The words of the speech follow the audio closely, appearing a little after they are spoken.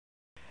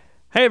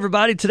Hey,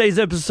 everybody. Today's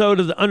episode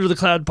of the Under the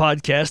Cloud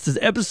podcast is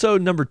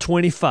episode number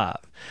 25.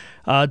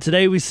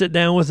 Today we sit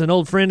down with an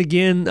old friend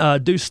again,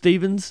 Deuce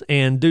Stevens,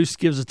 and Deuce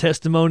gives a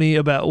testimony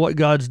about what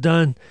God's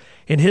done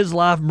in his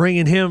life,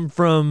 bringing him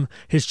from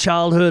his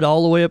childhood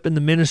all the way up in the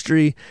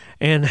ministry,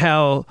 and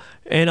all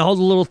the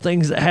little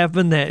things that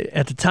happen that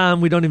at the time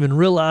we don't even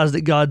realize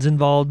that God's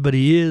involved, but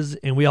he is,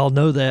 and we all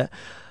know that.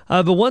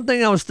 But one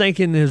thing I was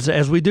thinking is,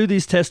 as we do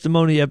these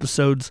testimony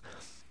episodes,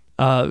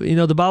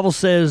 the Bible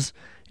says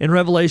in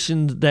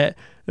Revelation that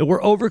we're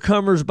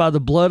overcomers by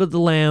the blood of the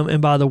Lamb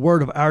and by the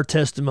word of our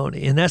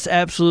testimony. And that's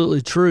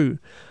absolutely true.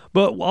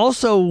 But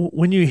also,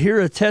 when you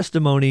hear a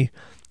testimony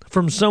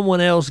from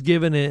someone else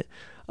giving it,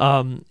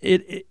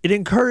 it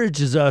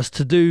encourages us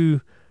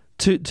to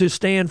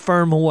stand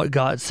firm on what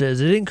God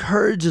says. It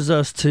encourages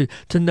us to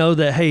know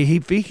that, hey,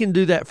 if he can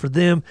do that for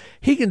them,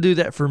 he can do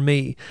that for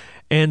me.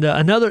 And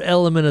another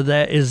element of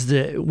that is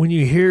that when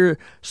you hear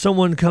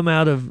someone come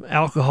out of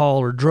alcohol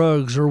or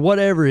drugs or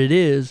whatever it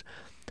is,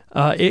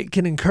 it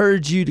can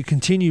encourage you to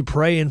continue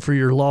praying for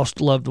your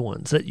lost loved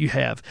ones that you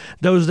have,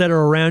 those that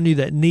are around you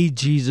that need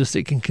Jesus.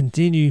 It can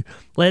continue,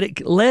 let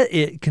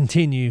it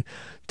continue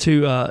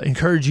to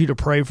encourage you to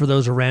pray for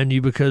those around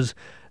you because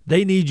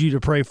they need you to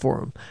pray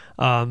for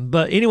them.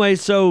 But anyway,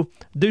 so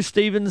Deuce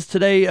Stevens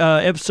today,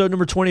 episode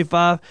number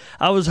 25.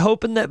 I was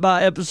hoping that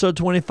by episode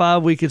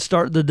 25 we could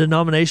start the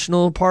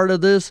denominational part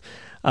of this,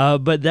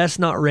 but that's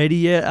not ready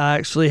yet. I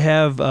actually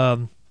have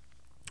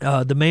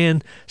the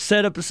man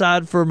set up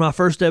aside for my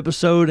first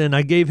episode, and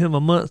I gave him a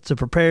month to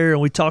prepare,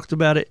 and we talked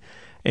about it.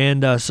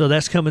 And so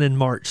that's coming in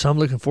March. So I'm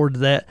looking forward to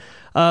that.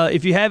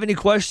 If you have any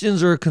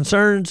questions or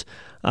concerns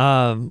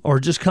or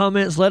just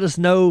comments, let us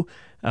know.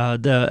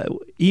 The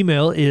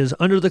email is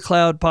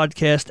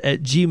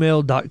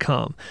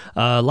underthecloudpodcast@gmail.com.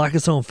 Like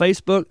us on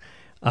Facebook,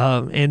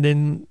 and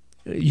then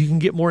you can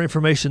get more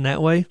information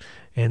that way.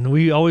 And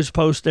we always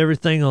post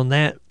everything on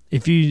that.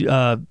 If you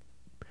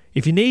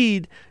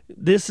need,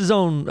 this is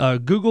on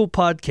Google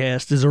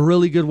Podcast is a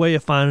really good way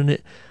of finding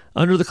it.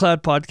 Under the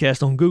Cloud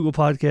Podcast on Google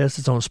Podcast.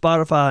 It's on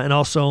Spotify and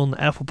also on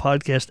the Apple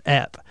Podcast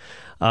app.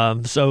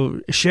 So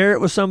share it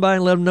with somebody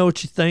and let them know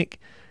what you think.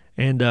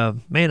 And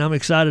man, I'm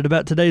excited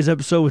about today's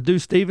episode with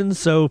Deuce Stevens.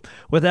 So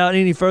without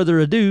any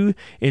further ado,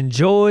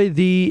 enjoy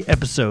the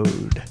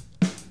episode.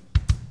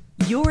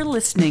 You're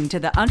listening to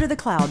the Under the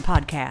Cloud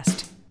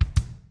Podcast.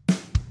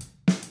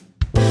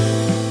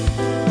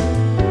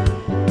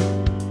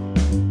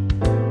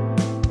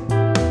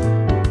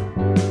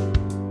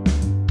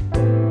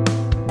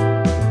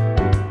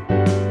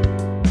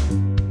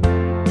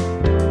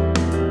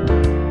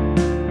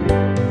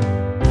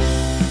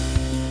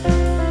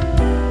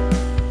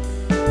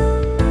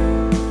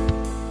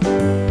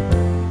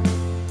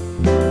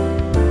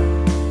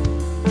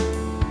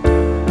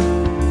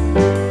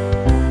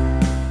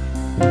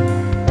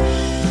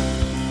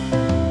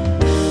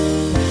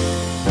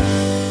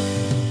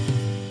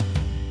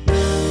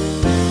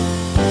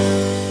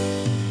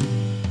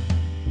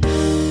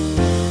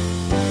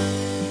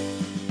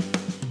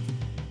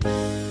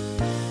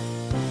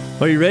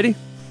 Are you ready?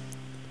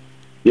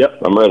 Yep,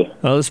 I'm ready.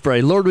 Let's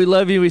pray. Lord, we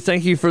love you. We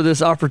thank you for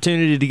this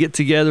opportunity to get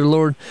together,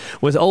 Lord,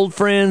 with old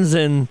friends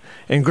and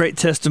great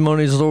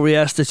testimonies. Lord, we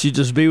ask that you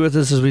just be with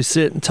us as we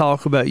sit and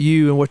talk about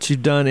you and what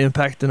you've done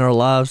impacting our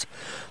lives.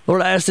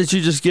 Lord, I ask that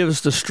you just give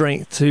us the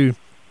strength to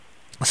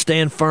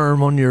stand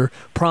firm on your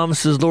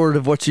promises, Lord,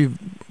 of what you've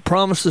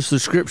promised us through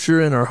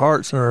Scripture in our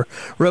hearts and our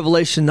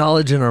revelation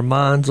knowledge in our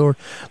minds, Lord.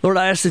 Lord,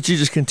 I ask that you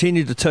just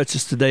continue to touch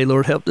us today,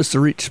 Lord. Help us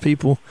to reach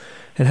people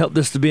and help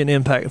this to be an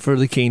impact for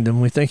the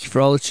kingdom. We thank you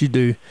for all that you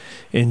do.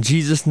 In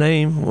Jesus'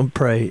 name we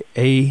pray.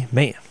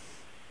 Amen.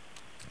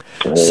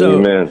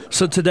 Amen.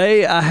 So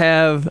today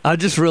I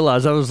just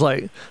realized, I was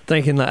like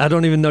thinking, I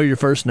don't even know your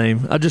first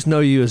name. I just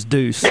know you as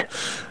Deuce.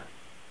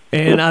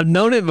 And I've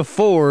known it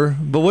before,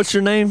 but what's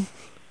your name?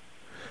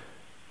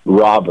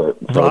 Robert.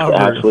 So Robert.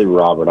 It's actually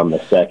Robert. I'm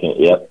the second.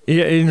 Yep.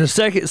 Yeah, in the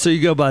second, so you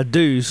go by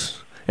Deuce.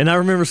 And I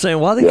remember saying,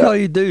 why do they call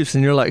you Deuce?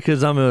 And you're like,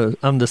 because I'm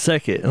the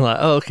second. And I'm like,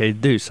 oh, okay,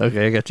 Deuce.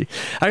 Okay, I got you.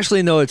 I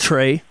actually know a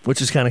Trey,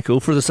 which is kind of cool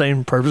for the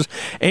same purpose.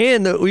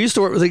 And we used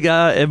to work with a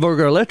guy at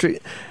Borgard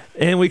Electric,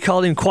 and we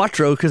called him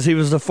Quattro because he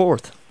was the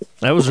fourth.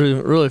 That was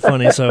really, really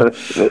funny. So,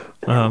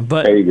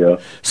 but there you go.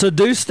 So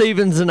Deuce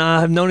Stevens and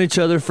I have known each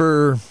other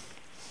for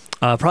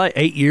probably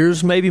 8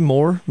 years, maybe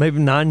more, maybe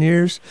 9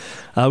 years.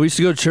 We used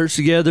to go to church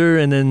together,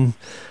 and then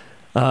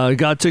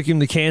God took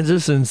him to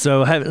Kansas, and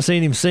so I haven't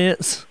seen him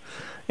since.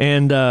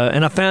 And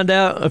I found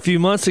out a few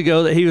months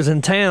ago that he was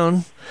in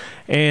town,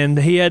 and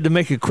he had to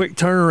make a quick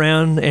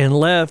turnaround and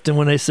left. And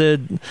when they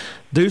said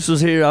Deuce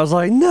was here, I was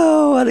like,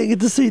 no, I didn't get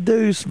to see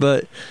Deuce.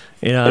 But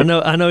I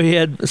know he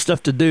had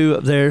stuff to do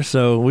up there,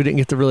 so we didn't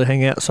get to really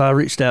hang out. So I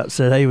reached out and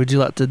said, hey, would you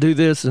like to do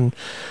this and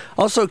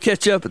also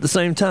catch up at the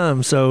same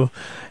time? So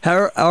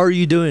how are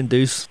you doing,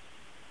 Deuce?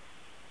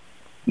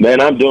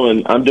 Man, I'm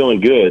doing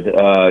good.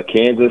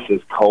 Kansas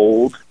is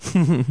cold.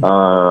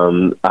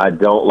 I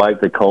don't like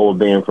the cold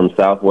being from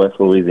Southwest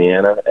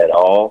Louisiana at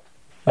all.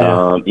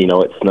 Yeah.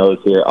 It snows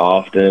here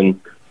often.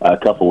 a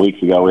couple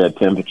weeks ago we had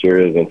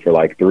temperatures, and for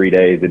like 3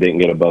 days it didn't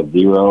get above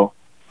zero.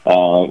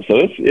 So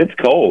it's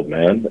cold,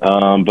 man.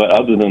 But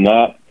other than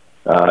that,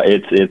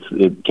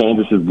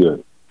 Kansas is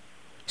good.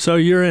 So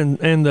you're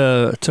in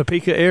the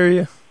Topeka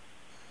area?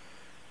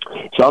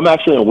 So I'm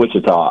actually in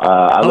Wichita.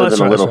 I live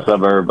in a little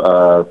suburb.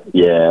 A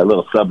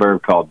little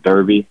suburb called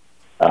Derby,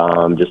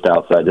 just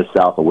south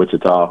of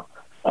Wichita.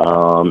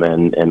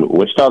 And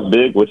Wichita's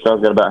big.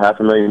 Wichita's got about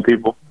 500,000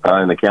 people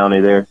in the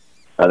county there.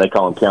 They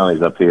call them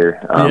counties up here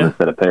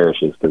instead of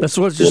parishes. That's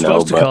what you're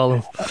supposed to call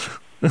them.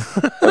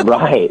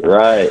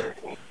 Right.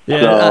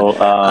 Yeah, so,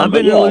 I've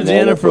been in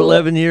Louisiana for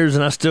 11 years,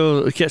 and I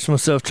still catch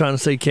myself trying to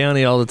say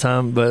county all the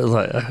time. But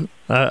like,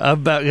 I've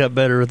about got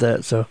better with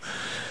that. So,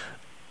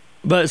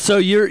 so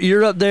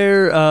you're up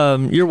there.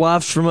 Your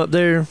wife's from up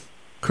there,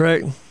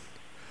 correct?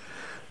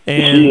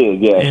 And she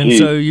is, yeah. And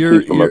so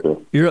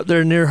you're up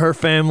there near her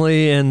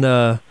family,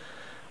 and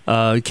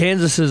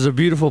Kansas is a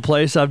beautiful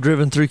place. I've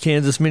driven through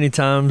Kansas many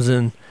times,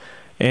 and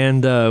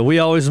we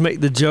always make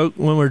the joke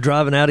when we're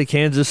driving out of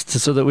Kansas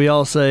so that we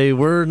all say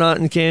we're not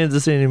in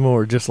Kansas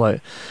anymore.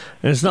 And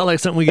it's not like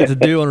something we get to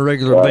do on a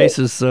regular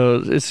basis,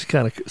 so it's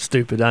kind of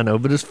stupid, I know,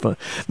 but it's fun.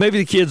 Maybe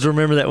the kids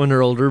remember that when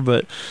they're older,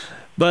 but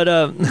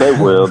they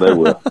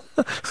will.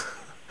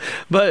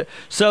 But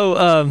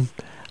so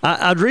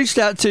I'd reached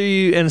out to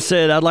you and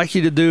said I'd like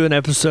you to do an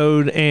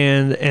episode,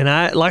 and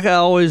I, like I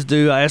always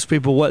do, I ask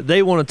people what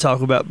they want to talk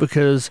about,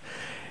 because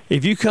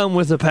if you come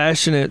with a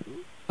passionate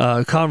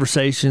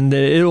conversation,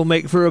 that it'll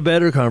make for a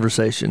better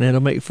conversation.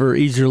 It'll make for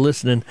easier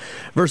listening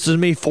versus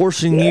me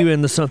forcing you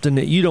into something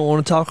that you don't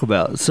want to talk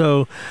about.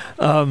 So,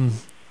 and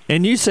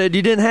you said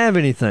you didn't have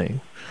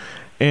anything,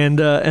 and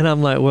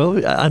I'm like,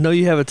 well, I know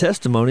you have a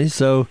testimony,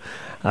 so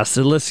I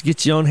said let's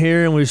get you on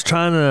here, and we was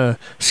trying to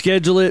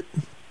schedule it,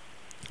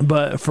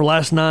 but for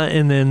last night,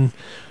 and then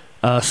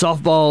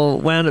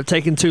softball wound up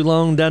taking too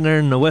long down there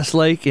in the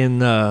Westlake in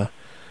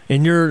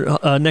your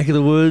neck of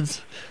the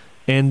woods.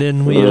 And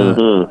then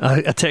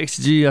I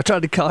texted you. I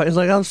tried to call. He's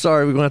like, I'm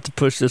sorry, we're going to have to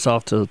push this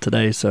off till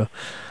today. So,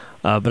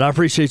 but I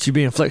appreciate you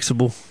being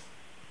flexible.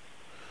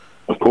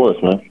 Of course,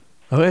 man.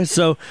 Okay,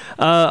 so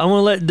I'm going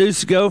to let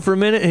Deuce go for a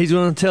minute. He's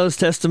going to tell his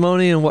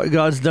testimony and what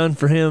God's done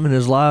for him in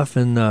his life.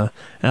 And I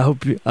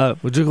hope you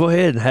would you go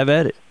ahead and have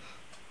at it.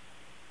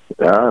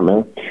 All right,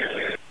 man.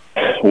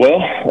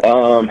 Well,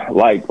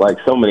 like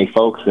so many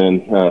folks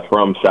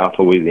from South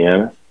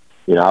Louisiana,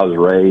 I was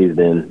raised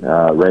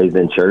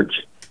in church.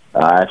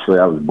 Actually,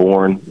 I was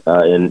born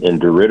in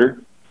DeRidder.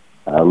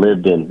 I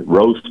lived in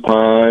Rose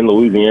Pine,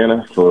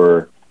 Louisiana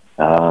for,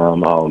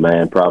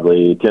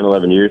 probably 10,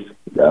 11 years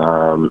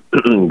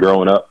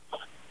growing up,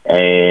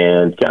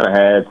 and kind of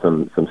had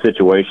some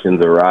situations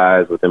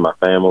arise within my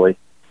family.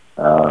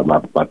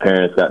 My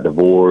parents got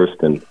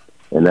divorced, and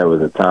there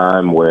was a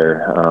time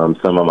where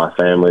some of my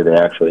family, they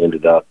actually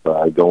ended up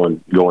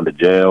going to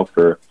jail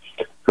for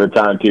a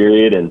time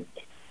period, and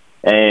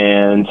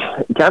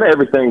kind of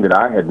everything that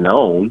I had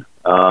known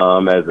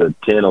as a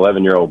 10,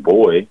 11-year-old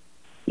boy,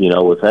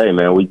 was, hey,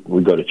 man, we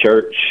go to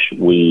church,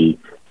 we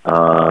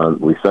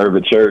serve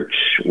at church,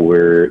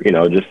 we're,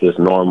 just this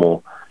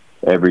normal,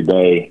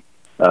 everyday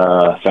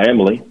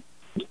family.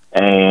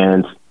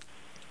 And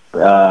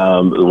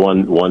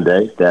one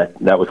day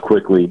that was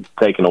quickly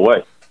taken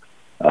away.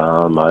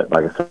 Like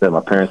I said,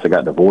 my parents had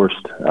got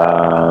divorced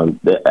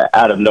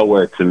out of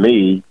nowhere to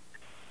me,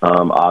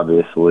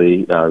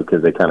 obviously,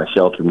 because they kind of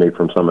sheltered me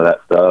from some of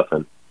that stuff.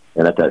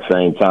 And at that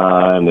same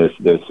time,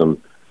 there's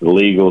some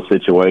legal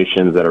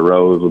situations that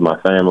arose with my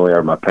family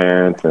or my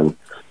parents,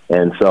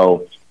 and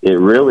so it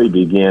really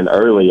began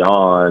early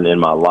on in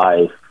my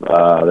life.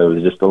 There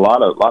was just a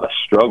lot of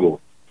struggle,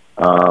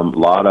 a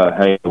lot of,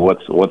 hey,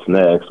 what's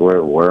next?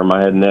 Where am I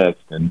heading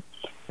next? And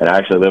I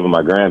actually live with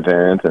my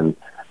grandparents, and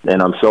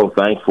I'm so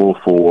thankful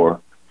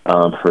for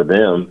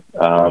them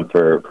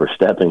for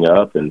stepping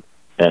up and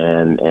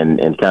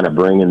kind of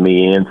bringing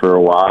me in for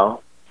a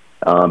while.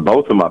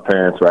 Both of my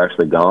parents were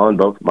actually gone.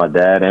 Both my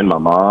dad and my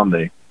mom,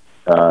 they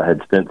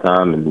had spent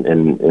time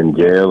in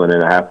jail and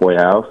in a halfway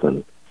house,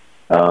 and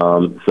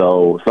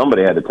so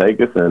somebody had to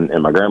take us,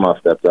 and my grandma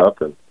stepped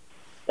up, and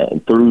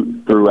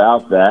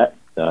throughout that,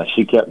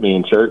 she kept me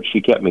in church.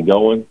 She kept me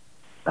going.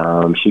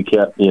 She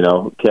kept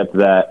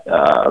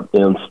that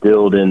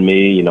instilled in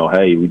me.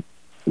 Hey, you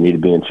need to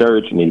be in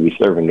church. You need to be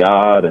serving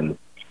God, and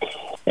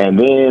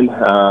then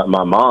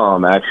my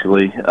mom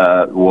actually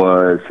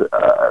was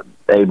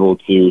able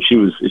to.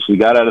 She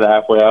got out of the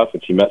halfway house,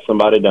 and she met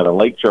somebody down in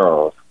Lake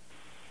Charles,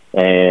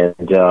 and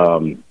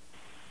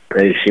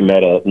she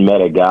met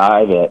a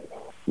guy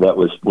that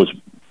was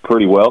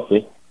pretty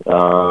wealthy,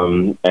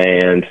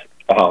 and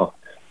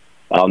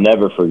I'll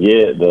never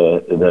forget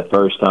the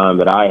first time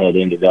that I had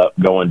ended up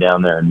going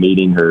down there and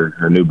meeting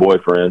her new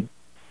boyfriend.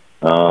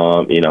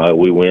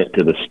 We went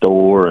to the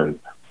store, and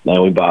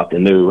man, we bought the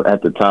new,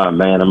 at the time,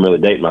 man, I'm really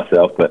dating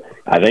myself, but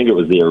I think it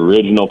was the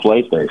original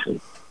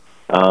PlayStation.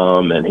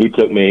 And he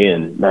took me,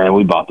 and man,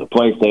 we bought the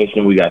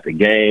PlayStation, we got the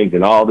games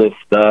and all this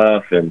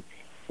stuff, and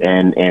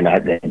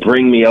they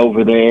bring me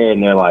over there,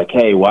 and they're like,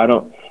 hey, why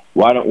don't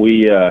why don't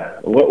we,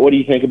 what do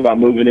you think about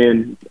moving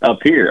in up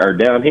here or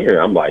down here?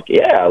 I'm like,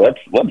 yeah, let's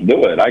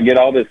do it. I get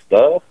all this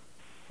stuff.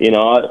 You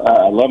know,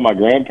 I love my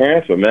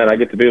grandparents, but man, I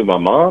get to be with my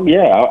mom.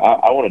 Yeah,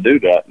 I want to do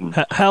that. And,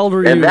 how old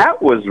were you? And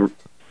that was.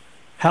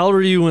 How old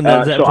were you when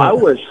that? So I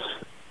was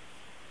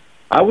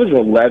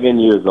 11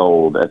 years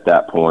old at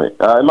that point.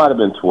 It might have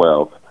been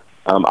 12.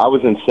 I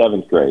was in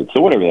 7th grade,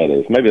 so whatever that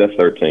is, maybe that's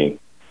 13.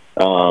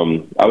 I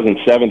was in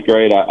 7th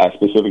grade. I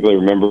specifically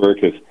remember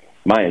because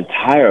my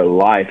entire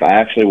life I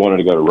actually wanted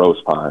to go to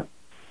Rose Pine,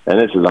 and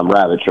I'm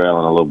rabbit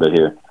trailing a little bit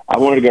here. I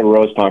wanted to go to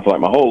Rose Pine for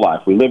like my whole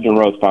life. We lived in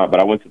Rose Pine, but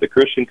I went to the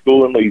Christian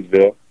school in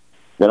Leesville.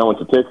 Then I went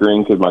to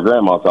Pickering because my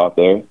grandma taught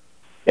there.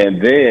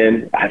 And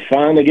then I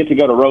finally get to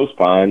go to Rose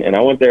Pine, and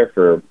I went there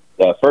for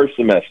the first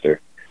semester.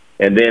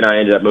 And then I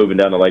ended up moving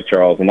down to Lake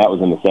Charles, and that was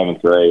in the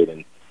 7th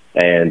grade.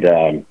 And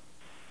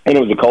it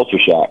was a culture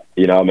shock.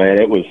 You know, man,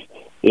 it was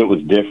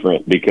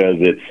different because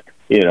it's,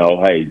 you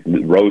know, hey,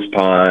 Rose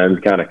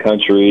Pine kind of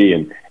country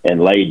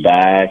and laid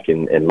back,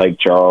 and Lake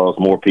Charles,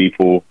 more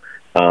people,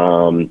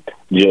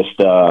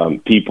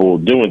 people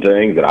doing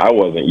things that I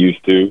wasn't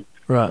used to,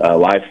 right.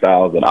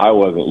 Lifestyles that I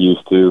wasn't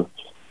used to.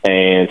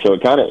 And so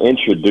it kind of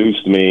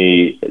introduced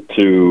me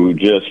to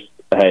just,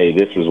 hey,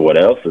 this is what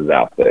else is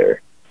out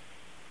there.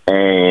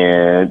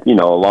 And, you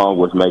know, along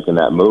with making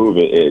that move,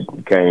 it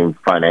came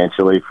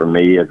financially for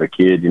me as a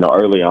kid. You know,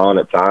 early on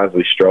at times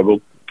we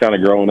struggled kind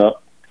of growing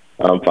up.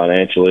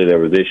 Financially, there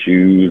was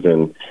issues,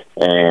 and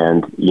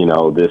you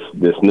know, this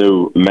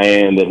new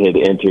man that had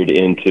entered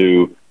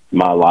into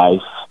my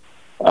life,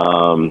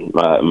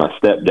 my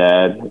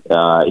stepdad,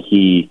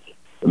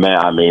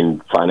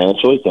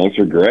 financially things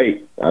were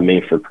great. I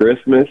mean, for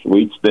Christmas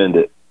we'd spend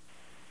it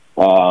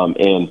on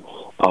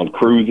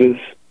cruises.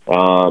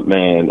 I've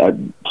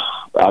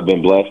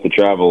been blessed to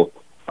travel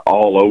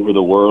all over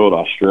the world,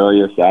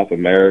 Australia, South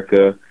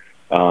America,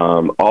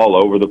 all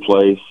over the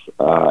place,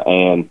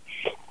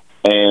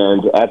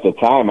 and at the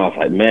time, I was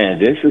like, man,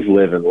 this is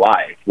living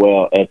life.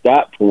 Well, at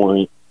that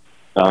point,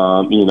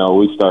 you know,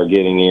 we start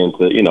getting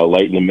into, you know,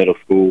 late in the middle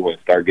school and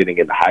start getting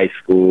into high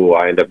school.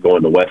 I ended up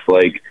going to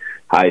Westlake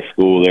High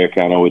School there,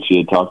 kind of what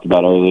you had talked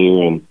about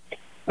earlier. And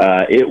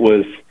I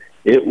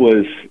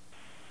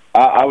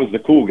was the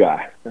cool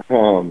guy.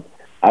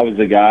 I was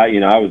the guy, you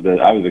know, I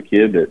was a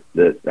kid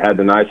that had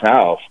the nice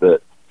house,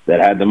 that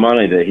had the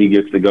money, that he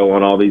gets to go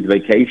on all these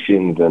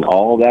vacations and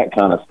all that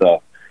kind of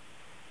stuff.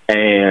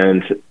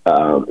 And,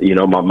 you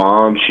know, my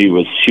mom, she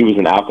was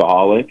an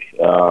alcoholic.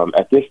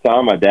 At this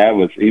time, my dad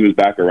was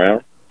back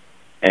around,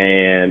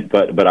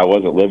 but I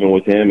wasn't living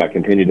with him. I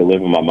continued to live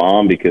with my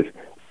mom because,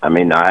 I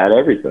mean, I had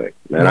everything,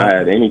 man. I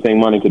had anything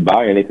money could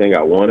buy, anything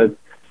I wanted.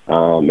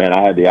 Man,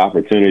 I had the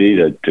opportunity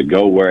to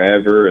go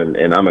wherever,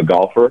 and I'm a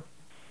golfer.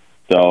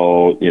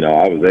 So, you know,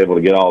 I was able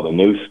to get all the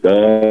new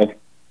stuff,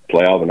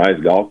 play all the nice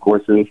golf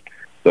courses.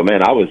 So,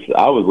 man, I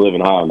was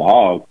living high on the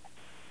hog.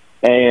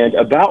 And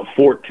about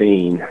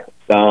 14,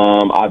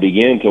 I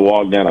began to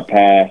walk down a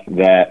path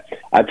that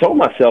I told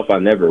myself I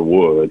never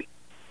would.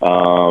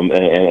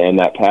 And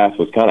that path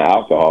was kind of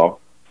alcohol,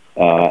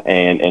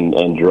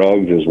 and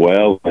drugs as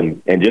well.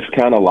 And just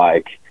kind of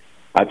like,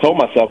 I told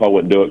myself I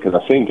wouldn't do it because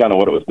I seen kind of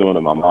what it was doing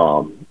to my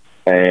mom.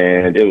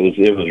 And it was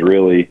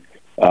really,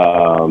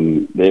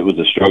 it was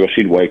a struggle.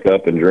 She'd wake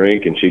up and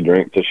drink, and she'd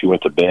drink till she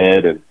went to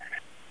bed.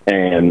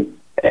 And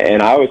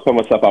I always told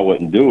myself I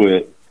wouldn't do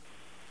it.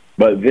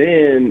 But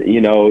then,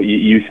 you know,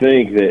 you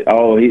think that,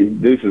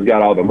 Deuce has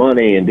got all the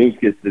money, and Deuce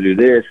gets to do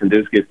this, and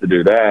Deuce gets to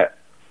do that.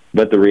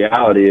 But the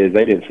reality is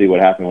they didn't see what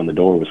happened when the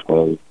door was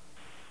closed.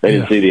 They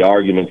didn't see the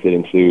arguments that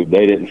ensued.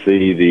 They didn't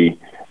see the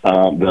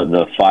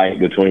fight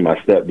between my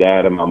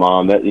stepdad and my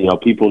mom. That, you know,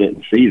 people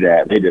didn't see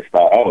that. They just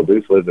thought,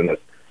 Deuce lives in a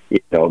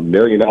 $1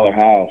 million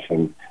house,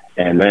 and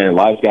man,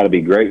 life's got to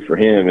be great for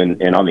him.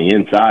 And on the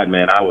inside,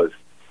 man, I was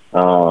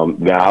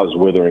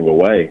withering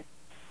away.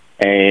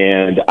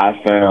 And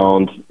I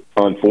found,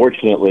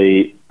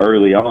 unfortunately,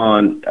 early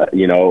on,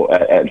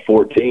 at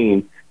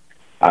 14,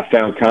 I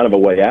found kind of a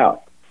way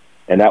out.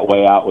 And that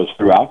way out was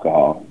through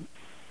alcohol.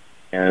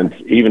 And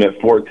even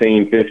at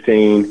 14,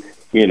 15,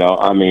 you know,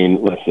 I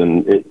mean,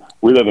 listen,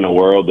 we live in a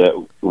world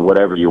that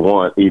whatever you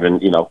want, even,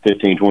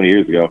 15, 20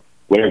 years ago,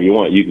 whatever you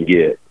want, you can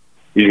get.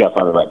 You just got to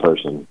find the right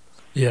person.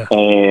 Yeah.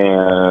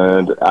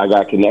 And I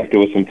got connected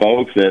with some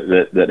folks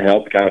that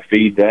helped kind of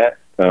feed that,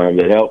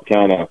 that helped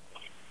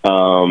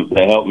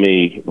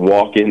me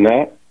walk in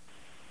that.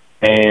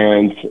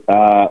 And,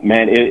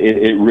 man,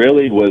 it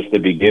really was the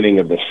beginning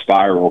of the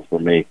spiral for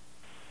me.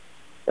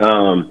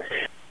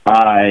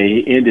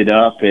 I ended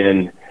up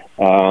in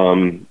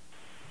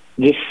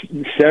just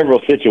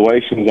several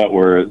situations that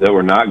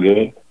were not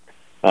good.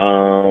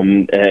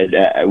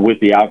 With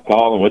the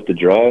alcohol and with the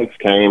drugs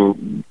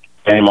came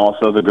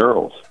also the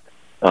girls,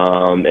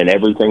 and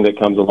everything that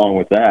comes along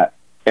with that.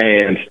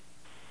 And,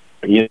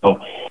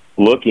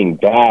 looking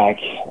back,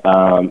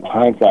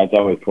 hindsight's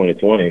always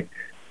 20/20.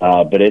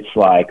 But it's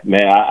like,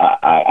 man,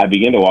 I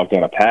began to walk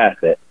down a path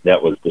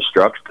that was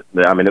destructive.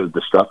 I mean, it was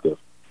destructive.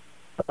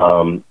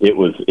 It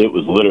was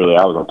literally,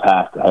 I was on a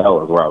path to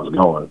hell is where I was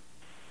going.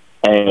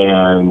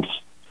 And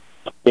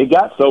it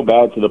got so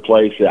bad to the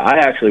place that I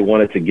actually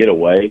wanted to get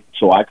away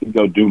so I could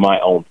go do my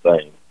own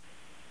thing.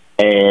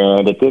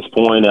 And at this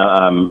point,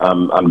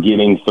 I'm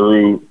getting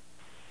through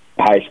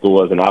high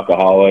school as an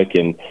alcoholic,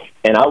 and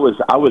I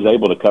was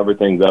able to cover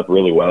things up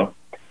really well.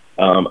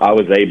 I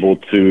was able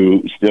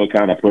to still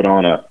kind of put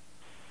on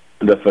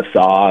the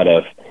facade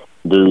of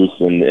Deuce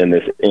and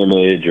this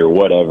image or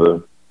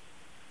whatever,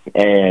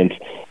 and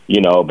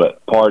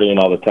but partying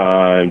all the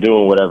time,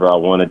 doing whatever I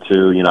wanted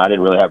to. I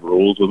didn't really have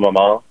rules with my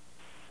mom.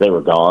 They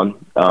were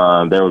gone.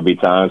 There would be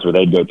times where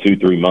they'd go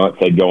 2-3 months.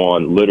 They'd go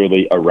on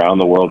literally around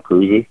the world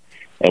cruises,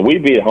 and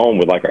we'd be at home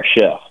with like our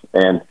chef.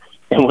 And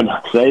when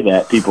I say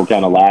that, people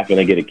kind of laugh and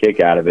they get a kick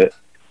out of it.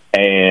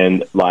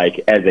 And like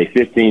as a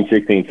 15,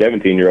 16,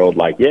 17-year-old,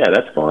 like, yeah,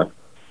 that's fun.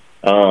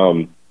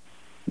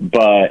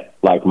 But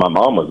like my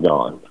mom was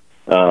gone.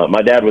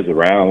 My dad was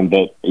around,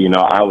 but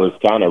I was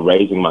kind of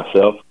raising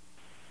myself,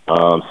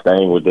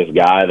 staying with this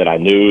guy that I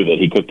knew that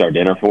he cooked our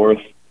dinner for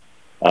us.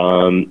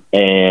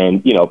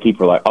 And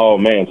people are like, oh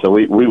man, so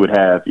we would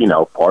have,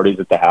 parties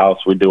at the house.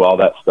 We'd do all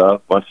that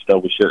stuff, bunch of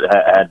stuff we should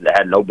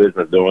had no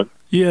business doing.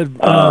 You had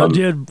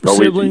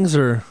siblings,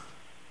 or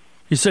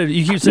you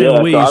keep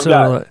saying we,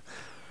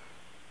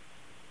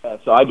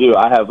 so I do.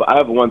 I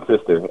have one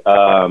sister,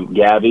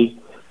 Gabby,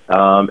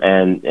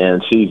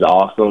 and she's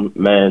awesome,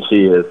 man.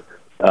 She is.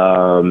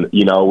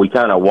 We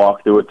kind of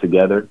walk through it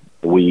together.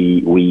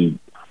 We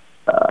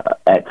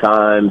at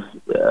times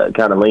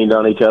kind of leaned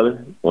on each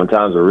other when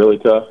times were really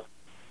tough.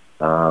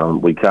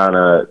 We kind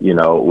of,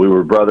 we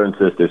were brother and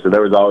sister, so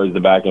there was always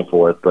the back and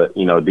forth. But,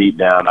 deep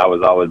down, I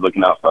was always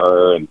looking out for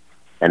her.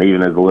 And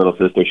even as a little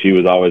sister, she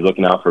was always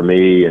looking out for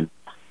me.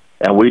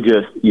 And we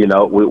just,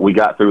 we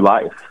got through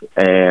life.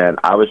 And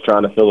I was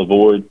trying to fill a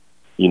void.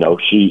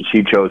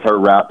 She chose her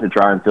route to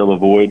try and fill a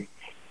void.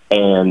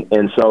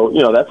 And so,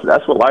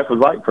 that's what life was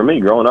like for me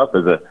growing up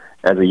as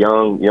a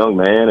young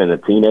man and a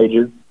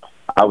teenager.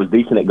 I was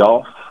decent at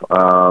golf,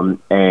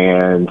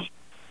 and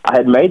I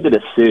had made the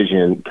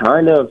decision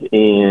kind of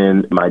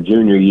in my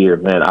junior year,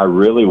 man, I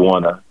really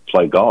want to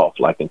play golf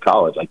like in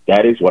college. Like,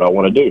 that is what I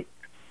want to do.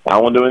 I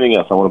don't want to do anything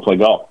else. I want to play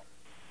golf.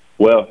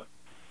 Well,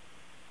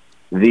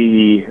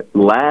 the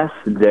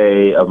last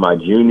day of my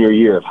junior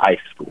year of high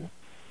school,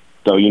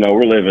 so,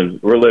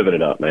 we're living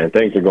it up, man.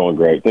 Things are going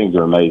great. Things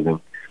are amazing.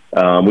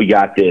 We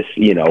got this,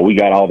 we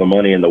got all the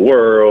money in the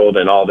world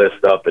and all this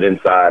stuff, but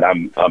inside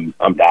I'm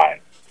dying.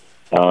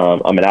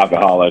 I'm an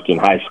alcoholic in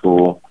high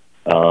school,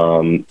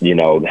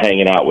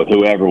 hanging out with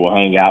whoever will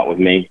hang out with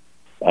me.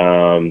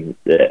 And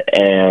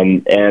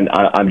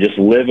I'm just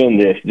living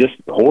this just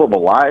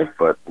horrible life,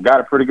 but got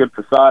a pretty good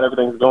facade.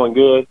 Everything's going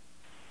good.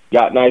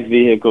 Got nice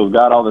vehicles,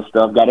 got all this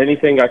stuff, got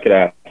anything I could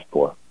ask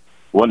for.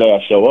 One day I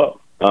show up,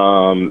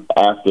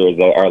 after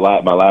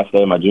my last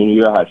day of my junior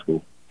year of high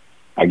school.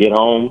 I get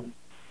home.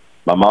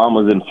 My mom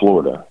was in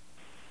Florida,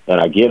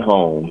 and I get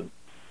home,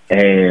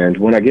 and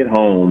when I get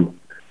home,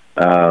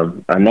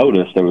 I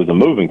noticed there was a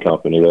moving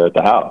company there at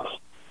the house.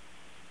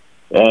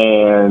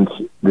 And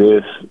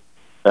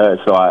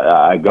so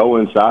I go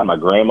inside. My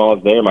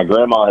grandma's there. My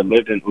grandma had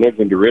lived in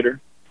DeRidder,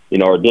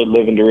 or did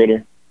live in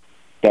DeRidder.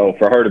 So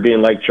for her to be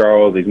in Lake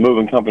Charles, these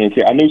moving companies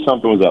here, I knew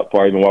something was up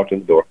before I even walked in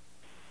the door.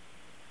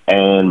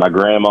 And my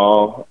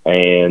grandma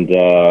and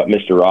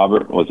Mr.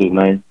 Robert was his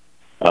name.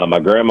 My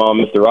grandma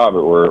and Mr.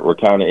 Robert were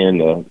kind of in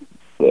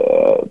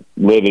the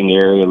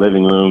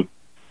living room,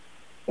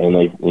 and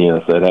they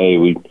said, "Hey,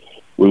 we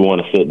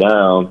want to sit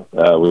down.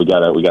 We got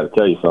to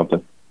tell you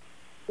something."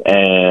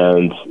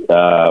 And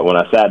when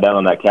I sat down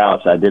on that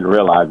couch, I didn't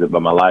realize it,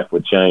 but my life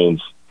would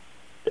change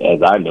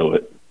as I knew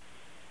it.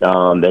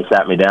 They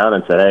sat me down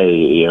and said,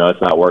 "Hey,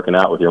 it's not working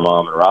out with your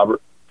mom and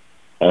Robert,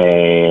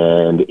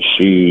 and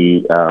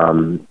she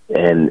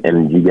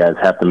and you guys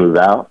have to move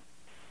out."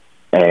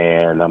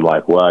 And I'm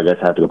like, "Well, I guess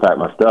I have to go pack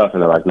my stuff."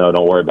 And they're like, "No,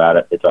 don't worry about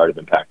it. It's already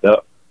been packed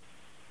up."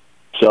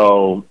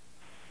 So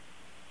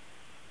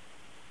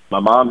my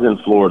mom's in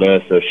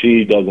Florida, so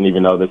she doesn't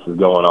even know this is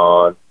going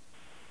on.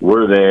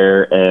 We're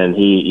there, and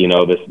he,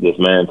 this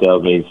man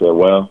tells me, he said,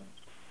 "Well,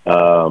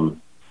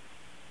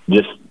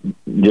 just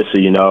so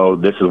you know,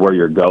 this is where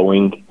you're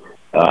going.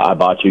 I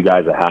bought you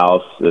guys a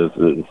house.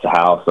 It's a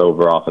house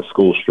over off of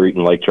School Street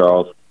in Lake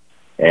Charles,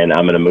 and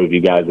I'm going to move you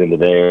guys into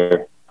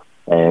there.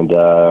 And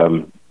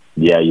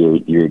yeah,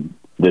 you're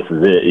this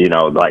is it.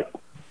 Like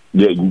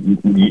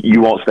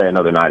you won't stay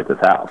another night at this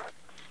house."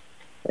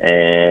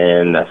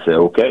 And I said,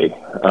 "Okay."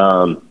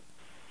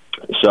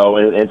 So,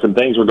 and some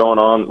things were going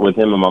on with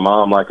him and my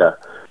mom. Like I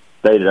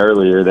stated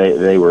earlier,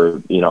 they were,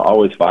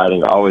 always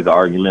fighting, always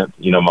arguments.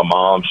 My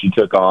mom, she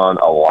took on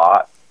a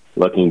lot.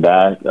 Looking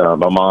back,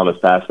 my mom has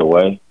passed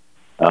away.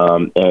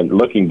 And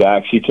looking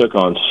back, she took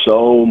on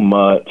so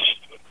much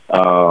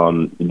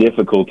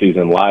difficulties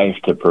in life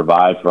to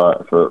provide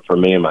for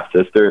me and my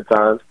sister at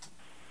times.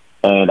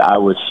 And I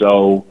was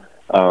so,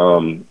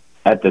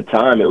 at the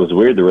time, it was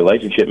weird. The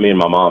relationship me and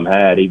my mom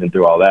had, even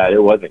through all that,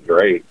 it wasn't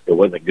great. It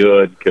wasn't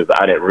good because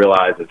I didn't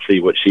realize and see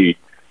what she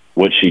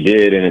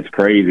did. And it's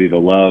crazy, the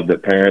love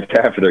that parents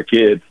have for their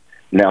kids.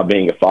 now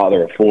being a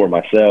father of 4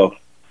 myself,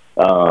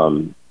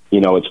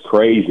 it's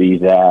crazy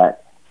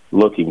that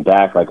looking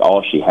back, like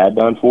all she had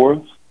done for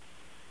us.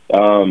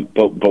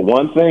 But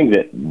one thing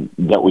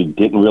that we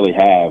didn't really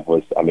have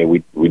was,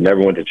 we never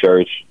went to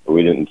church.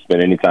 We didn't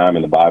spend any time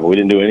in the Bible. We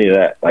didn't do any of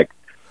that. Like,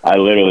 I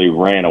literally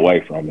ran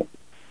away from it.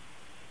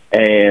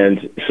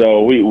 And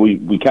so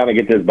we kind of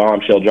get this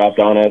bombshell dropped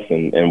on us,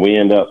 and we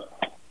end up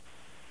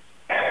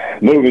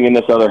moving in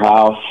this other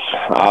house.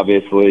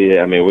 Obviously,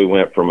 we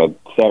went from a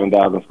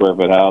 7,000 square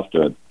foot house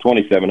to a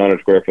 2,700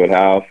 square foot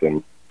house,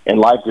 and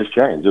life just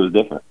changed. It was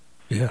different.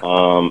 Yeah.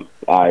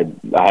 I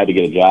had to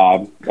get a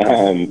job,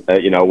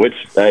 which,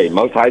 hey,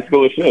 most high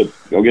schoolers should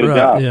go get a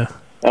job. Yeah.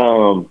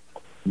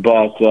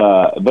 But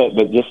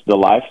just the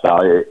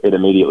lifestyle, it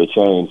immediately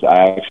changed.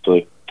 I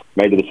actually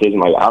made the decision,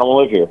 like, I don't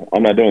want to live here.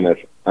 I'm not doing this.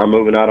 I'm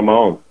moving out on my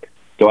own.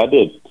 So I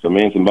did. So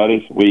me and some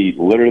buddies, we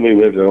literally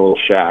lived in a little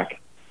shack.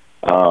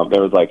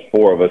 There was like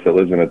 4 of us that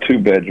lived in a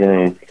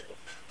 2-bedroom.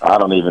 I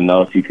don't even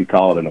know if you could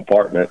call it an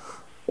apartment.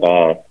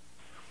 But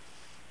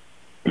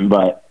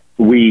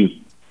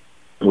we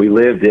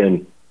lived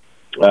in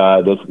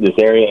this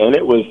area, and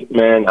it was,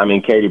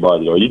 Katie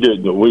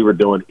Bartholomew. We were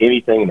doing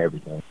anything and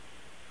everything.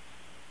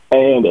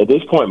 And at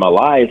this point in my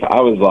life,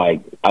 I was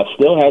like, I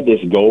still had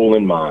this goal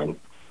in mind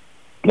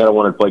that I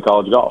wanted to play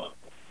college golf,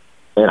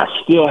 and I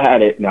still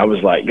had it. And I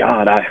was like,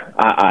 God,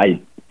 I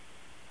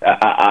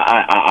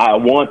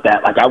want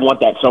that. Like, I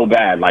want that so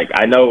bad. Like,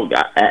 I know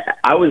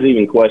I was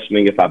even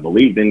questioning if I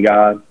believed in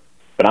God,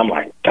 but I'm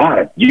like,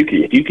 God,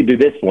 if you could do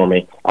this for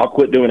me, I'll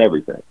quit doing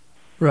everything.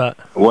 Right.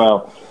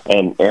 Well,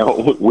 and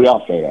we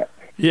all say that.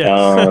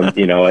 Yeah. At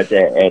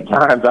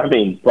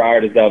times,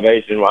 prior to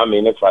salvation,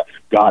 it's like,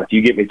 God, if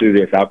you get me through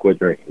this, I'll quit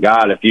drinking.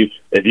 God, if you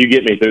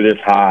get me through this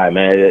high,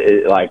 man,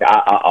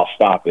 I'll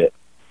stop it.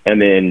 And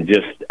then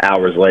just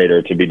hours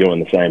later to be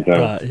doing the same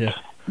thing. Right. Yeah.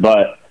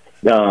 But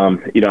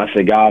I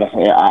said, God,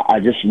 I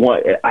just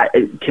want.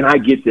 Can I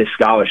get this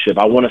scholarship?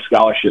 I want a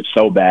scholarship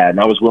so bad, and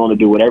I was willing to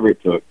do whatever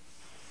it took.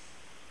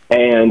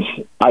 And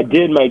I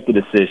did make the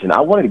decision.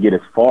 I wanted to get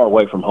as far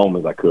away from home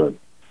as I could.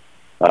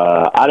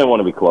 I didn't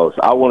want to be close.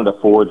 I wanted to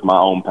forge my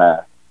own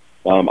path.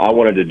 I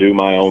wanted to do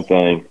my own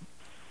thing.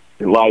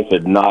 Life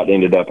had not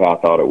ended up how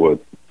I thought it would.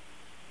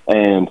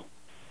 And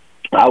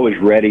I was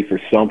ready for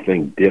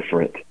something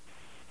different.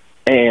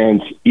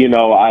 And,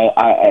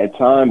 I at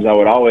times I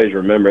would always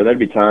remember, there'd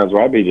be times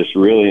where I'd be just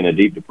really in a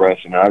deep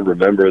depression. I'd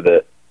remember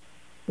that,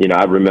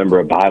 I'd remember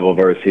a Bible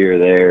verse here or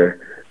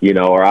there,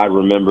 or I'd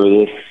remember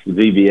this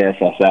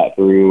VBS I sat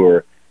through,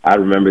 or I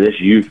remember this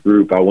youth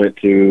group I went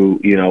to,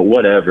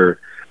 whatever.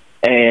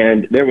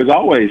 And there was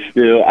always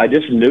still, I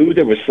just knew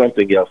there was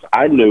something else.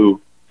 I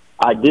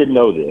did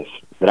know this,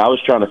 that I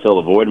was trying to fill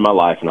a void in my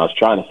life, and I was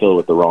trying to fill it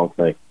with the wrong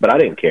thing, but I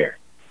didn't care.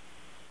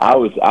 I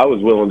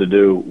was willing to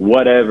do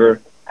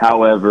whatever,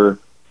 however,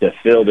 to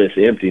fill this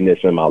emptiness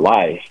in my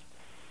life.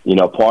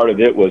 Part of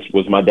it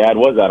was my dad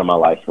was out of my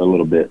life for a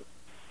little bit.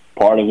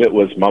 Part of it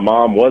was my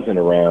mom wasn't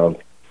around,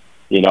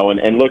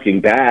 and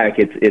looking back,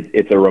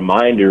 it's a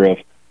reminder of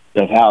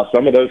how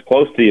some of those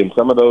close to you and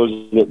some of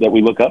those that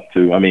we look up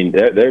to,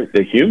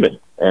 they're human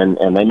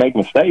and they make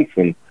mistakes.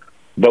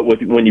 But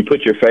when you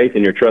put your faith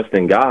and your trust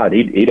in God,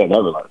 he don't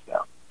ever let us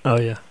down. Oh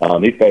yeah.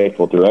 He's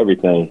faithful through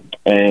everything.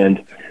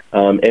 And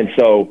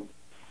so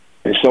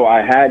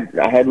I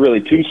had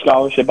really 2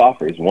 scholarship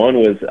offers. One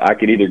was I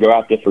could either go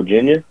out to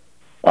Virginia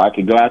or I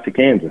could go out to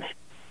Kansas.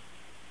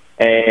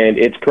 And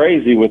it's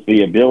crazy with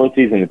the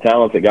abilities and the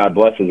talents that God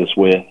blesses us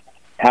with,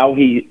 how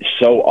he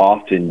so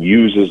often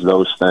uses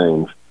those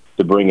things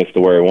to bring us to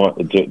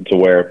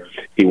where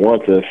he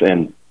wants us.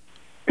 And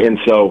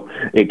so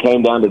it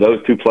came down to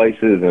those 2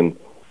 places. And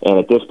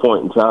at this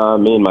point in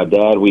time, me and my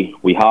dad,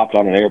 we hopped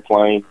on an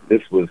airplane.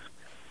 This was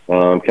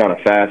kind of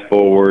fast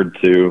forward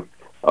to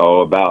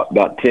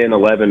about 10,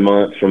 11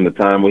 months from the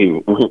time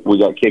we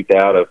got kicked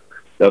out of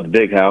the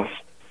big house.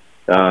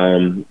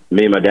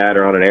 Me and my dad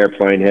are on an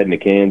airplane heading to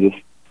Kansas.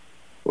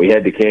 We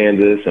head to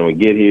Kansas and we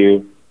get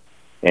here,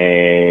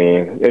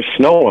 and there's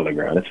snow on the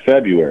ground. It's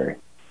February.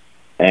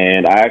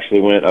 And I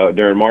actually went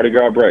during Mardi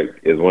Gras break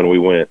is when we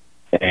went.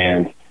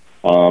 And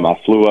I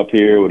flew up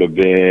here.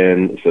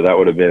 That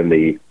would have been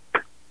the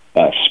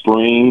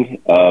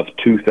spring of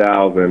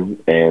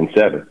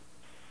 2007.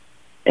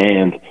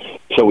 And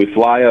so we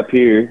fly up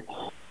here,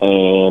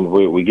 and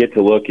we get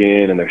to look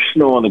in, and there's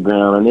snow on the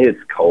ground, and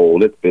it's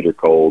cold. It's bitter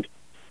cold.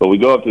 But we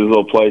go up to this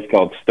little place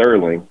called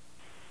Sterling,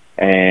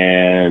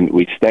 and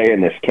we stay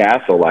in this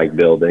castle-like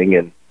building.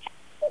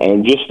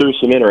 And just through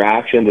some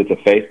interactions, it's a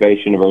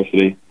faith-based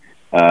university,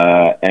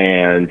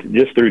 and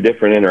just through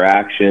different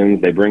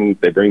interactions, they bring me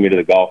to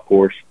the golf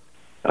course.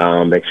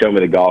 They show me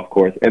the golf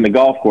course, and the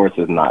golf course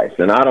is nice.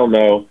 And I don't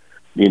know,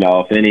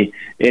 if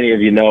any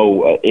of you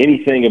know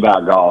anything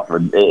about golf, or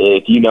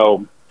if you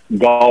know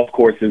golf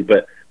courses,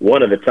 but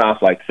one of the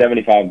top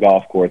 75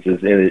 golf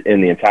courses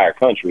in the entire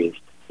country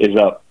is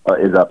up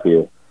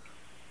here.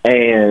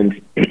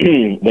 And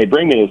they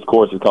bring me to this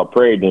course. It's called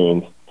Prairie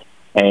Dunes,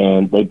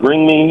 and they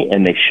bring me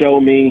and they show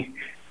me,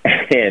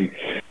 and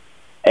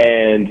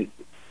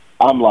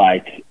I'm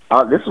like,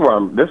 this is where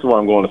I'm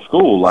going to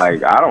school.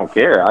 Like, I don't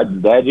care.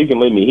 Dad, you can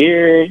leave me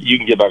here. You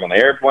can get back on the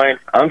airplane.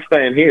 I'm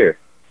staying here.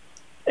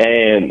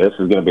 And this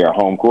is going to be our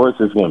home course.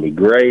 This is going to be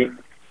great.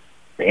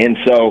 And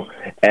so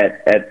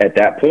at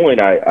that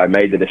point, I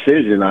made the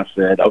decision. I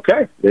said,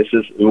 okay,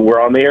 we're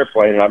on the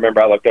airplane. And I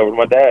remember I looked over to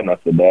my dad and I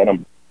said, Dad,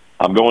 I'm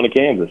going to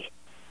Kansas.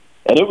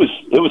 And it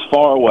was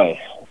far away.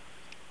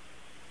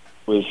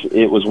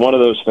 It was one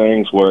of those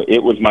things where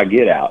it was my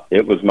get out.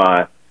 It was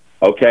my,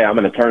 okay, I'm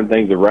going to turn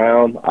things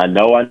around. I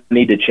know I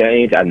need to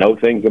change. I know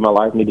things in my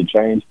life need to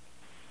change.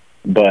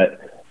 But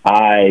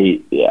this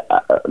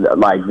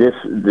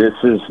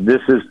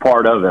is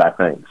part of it, I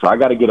think. So I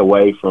got to get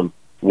away from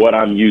what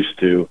I'm used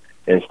to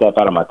and step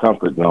out of my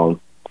comfort zone.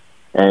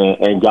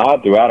 And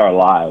God, throughout our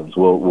lives,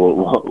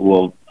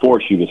 will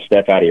force you to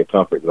step out of your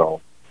comfort zone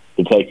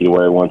to take you to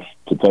where He wants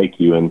to take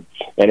you. And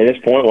at this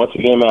point, once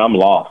again, man, I'm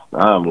lost.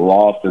 I'm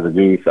lost as a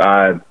goose.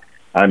 I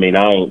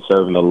ain't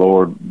serving the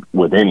Lord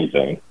with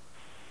anything.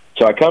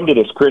 So I come to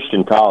this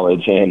Christian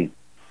college, and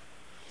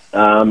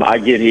I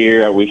get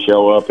here. We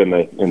show up in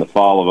the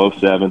fall of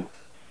 '07,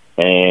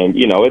 and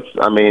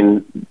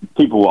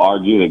people will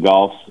argue that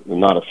golf's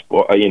not a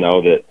sport.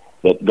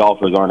 That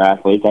golfers aren't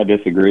athletes. I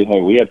disagree.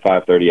 Hey, we had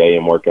 5:30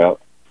 a.m.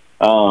 workout,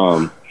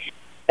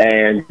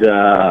 and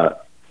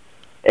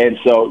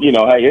so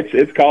hey,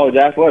 it's college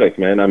athletics,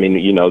 man. I mean,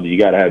 you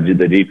got to have the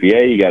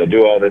GPA. You got to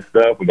do all this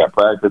stuff. We got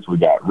practice. We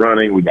got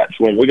running. We got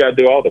swim. We got to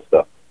do all this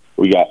stuff.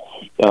 We got,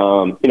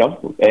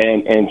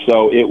 and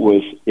so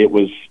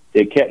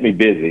it kept me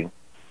busy,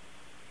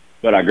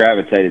 but I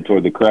gravitated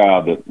toward the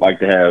crowd that like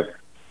to have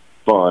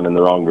fun in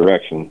the wrong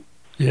direction.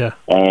 Yeah.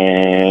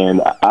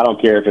 And I don't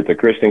care if it's a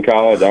Christian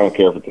college. I don't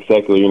care if it's a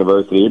secular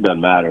university. It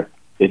doesn't matter.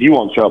 If you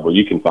want trouble,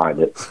 you can find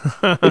it.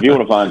 If you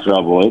want to find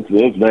trouble,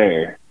 it's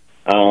there.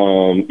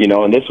 And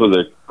this was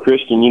a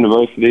Christian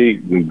university,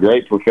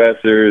 great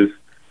professors,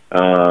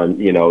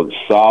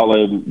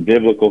 solid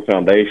biblical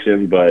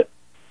foundation, but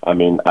I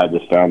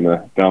just found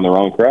the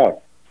wrong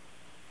crowd.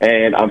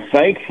 And I'm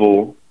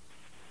thankful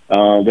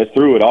that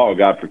through it all,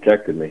 God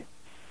protected me.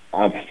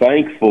 I'm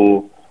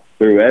thankful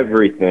through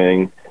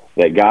everything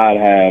that God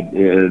had,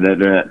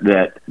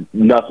 that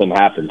nothing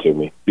happened to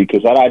me.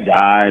 Because had I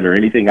died or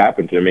anything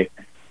happened to me,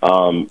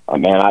 I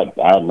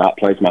had not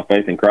placed my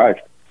faith in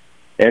Christ.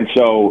 And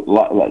so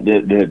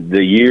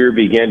the year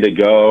began to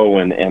go,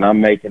 and I'm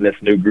making this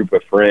new group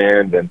of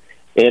friends, and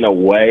in a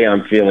way,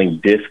 I'm feeling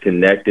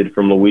disconnected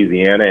from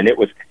Louisiana, and it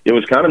was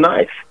kind of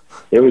nice.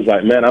 It was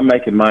like, man, I'm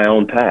making my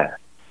own path.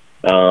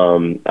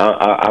 I'm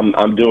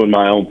doing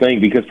my own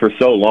thing, because for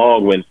so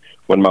long,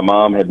 when my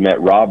mom had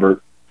met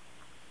Robert,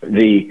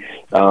 he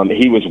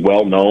was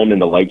well known in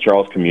the Lake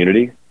Charles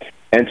community,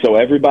 and so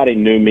everybody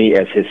knew me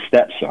as his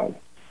stepson.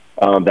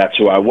 That's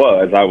who I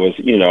was. I was,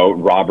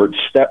 Robert's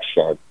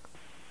stepson.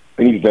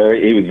 And he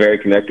was very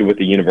connected with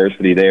the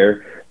university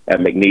there at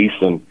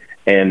McNeese,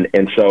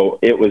 and so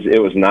it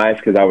was nice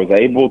because I was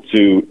able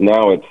to,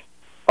 now it's,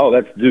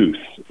 that's Deuce,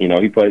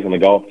 he plays on the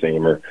golf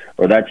team, or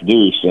that's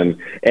Deuce, and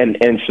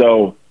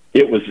so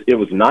it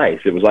was nice.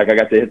 It was like I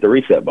got to hit the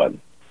reset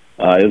button.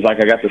 It was like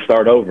I got to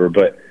start over,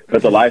 but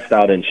the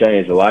lifestyle didn't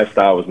change. The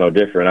lifestyle was no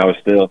different. I was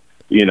still,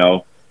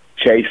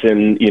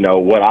 chasing,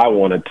 what I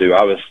wanted to.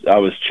 I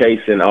was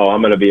chasing,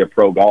 I'm going to be a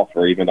pro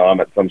golfer, even though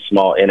I'm at some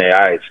small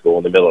NAIA school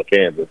in the middle of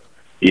Kansas.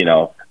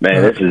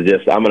 Man, this is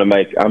just, I'm going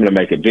to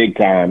make it big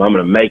time. I'm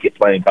going to make it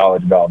playing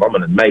college golf. I'm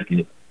going to make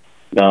it,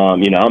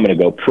 I'm going to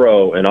go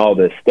pro and all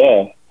this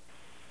stuff.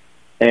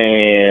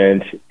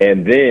 And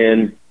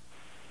then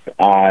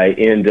I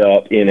end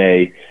up in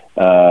a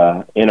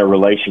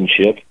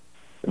relationship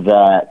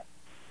that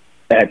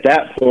at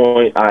that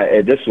point,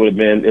 this was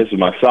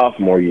my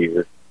sophomore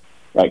year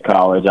at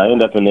college. I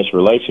end up in this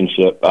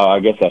relationship. I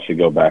guess I should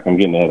go back. I'm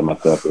getting ahead of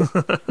myself here.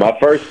 My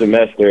first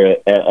semester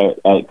at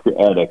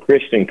a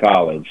Christian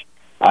college,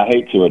 I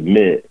hate to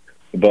admit,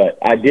 but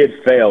I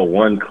did fail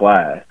one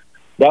class.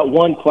 That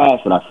one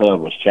class that I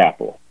failed was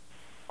chapel.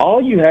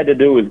 All you had to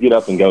do was get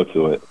up and go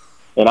to it.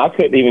 And I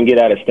couldn't even get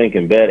out of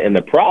stinking bed. And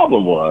the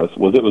problem was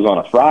it was on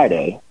a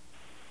Friday,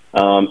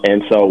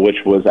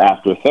 which was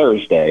after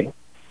Thursday.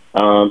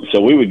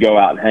 So we would go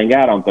out and hang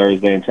out on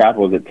Thursday, and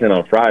chapel was at 10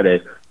 on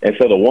Friday. And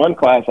so the one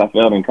class I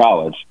failed in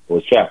college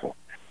was chapel.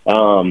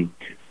 And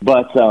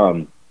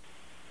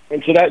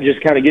so that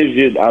just kind of gives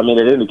you,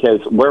 it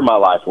indicates where my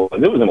life was.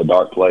 It was in a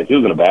dark place. It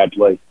was in a bad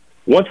place.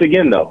 Once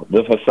again, though,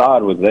 the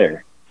facade was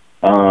there.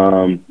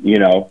 I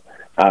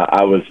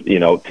was,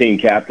 team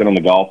captain on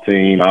the golf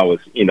team. I was,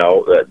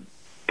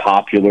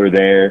 popular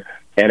there.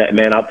 And,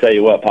 man, I'll tell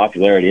you what,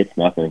 popularity, it's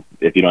nothing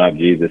if you don't have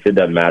Jesus. It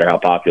doesn't matter how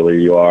popular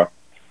you are.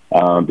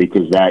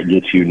 Because that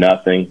gets you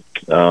nothing.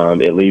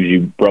 It leaves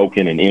you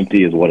broken and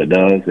empty is what it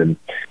does. And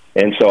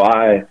so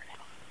I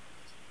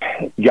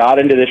got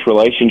into this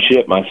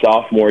relationship my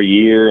sophomore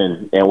year,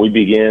 and we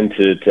began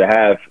to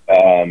have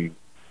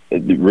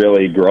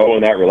really grow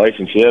in that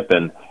relationship.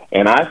 And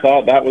I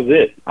thought that was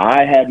it.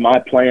 I had my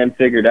plan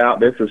figured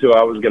out. This is who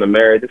I was going to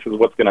marry. This is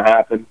what's going to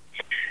happen.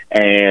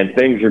 And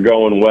things are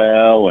going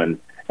well. And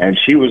and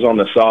she was on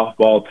the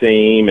softball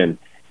team,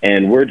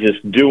 and we're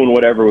just doing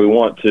whatever we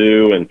want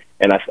to,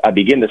 and I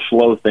begin to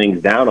slow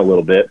things down a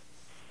little bit,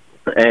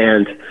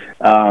 and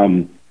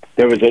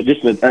there was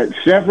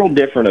several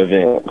different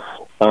events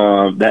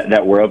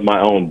that were of my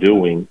own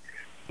doing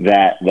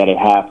that had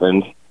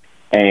happened,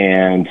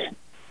 and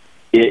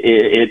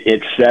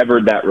it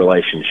severed that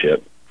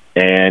relationship,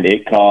 and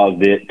it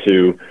caused it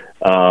to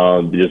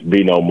just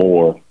be no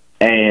more.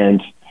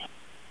 And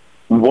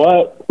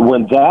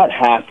when that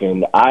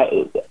happened,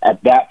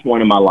 at that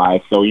point in my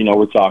life, so,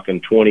 we're talking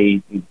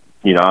 20,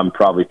 I'm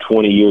probably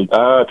 21,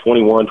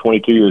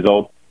 22 years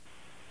old.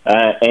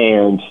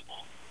 And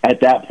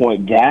at that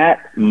point,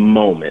 that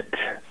moment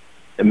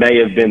may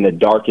have been the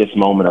darkest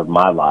moment of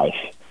my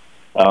life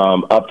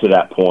up to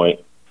that point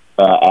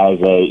as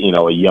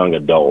a young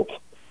adult.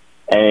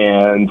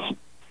 And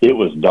it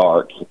was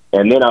dark.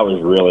 And then I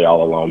was really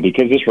all alone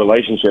because this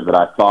relationship that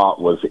I thought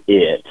was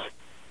it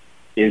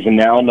is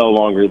now no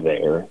longer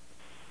there.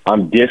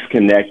 I'm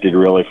disconnected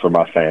really from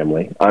my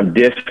family. I'm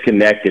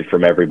disconnected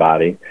from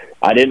everybody.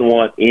 I didn't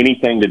want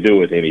anything to do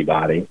with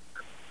anybody.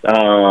 But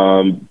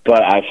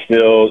I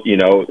still,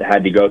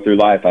 had to go through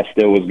life. I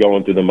still was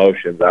going through the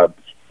motions. At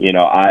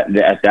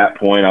that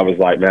point I was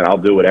like, man, I'll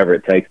do whatever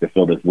it takes to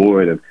fill this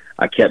void. And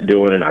I kept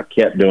doing it. I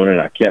kept doing it.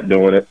 I kept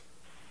doing it.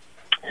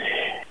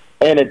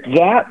 And at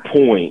that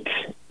point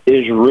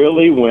is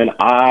really when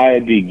I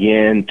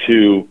began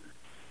to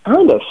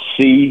kind of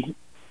see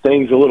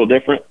things a little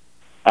different.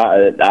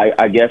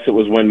 I guess it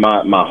was when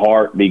my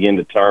heart began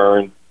to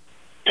turn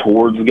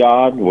towards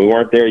God. We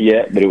weren't there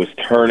yet, but it was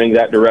turning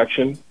that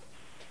direction.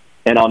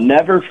 And I'll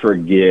never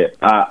forget,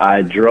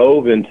 I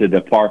drove into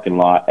the parking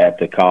lot at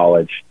the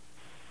college,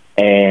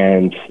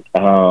 and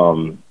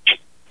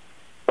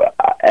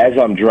as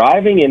I'm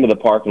driving into the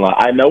parking lot,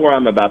 I know where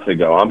I'm about to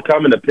go. I'm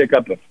coming to pick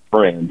up a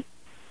friend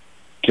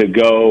to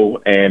go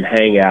and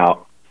hang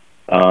out,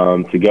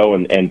 to go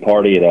and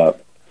party it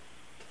up.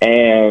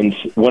 And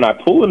when I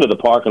pull into the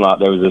parking lot,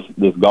 there was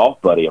this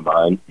golf buddy of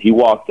mine. He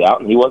walked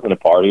out, and he wasn't a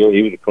partier.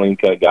 He was a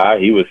clean-cut guy.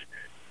 He was,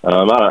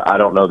 I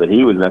don't know that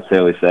he was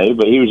necessarily saved,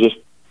 but he was just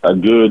a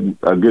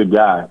good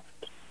guy.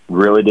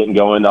 Really didn't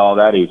go into all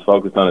that. He was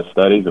focused on his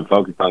studies and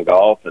focused on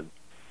golf. And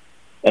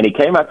he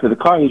came out to the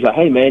car, and he's like,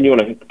 hey, man, you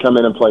want to come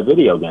in and play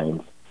video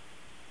games?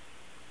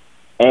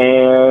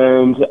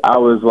 And I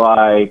was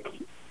like,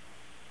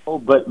 oh,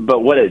 but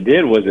what it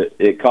did was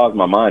it caused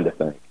my mind to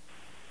think.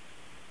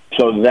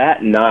 So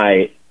that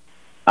night,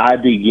 I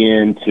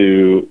began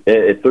to,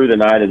 through the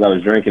night as I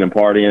was drinking and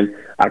partying,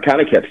 I kind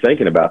of kept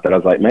thinking about that. I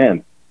was like,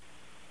 man,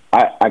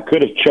 I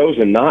could have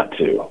chosen not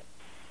to.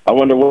 I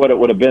wonder what it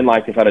would have been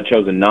like if I'd have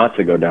chosen not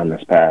to go down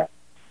this path.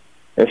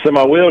 And so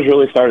my wheels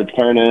really started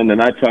turning, and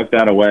I tucked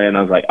that away, and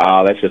I was like,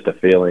 that's just a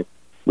feeling.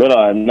 Little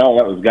I know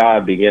that was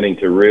God beginning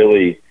to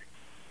really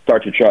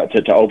start to try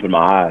to open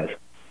my eyes.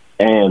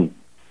 And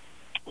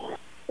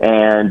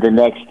the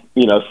next,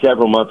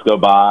 several months go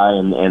by,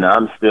 and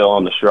I'm still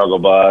on the struggle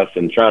bus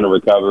and trying to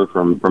recover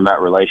from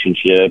that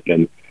relationship.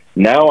 And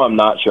now I'm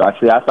not sure. I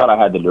thought I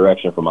had the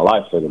direction for my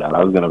life figured out.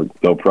 I was going to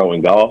go pro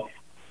in golf.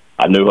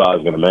 I knew who I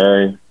was going to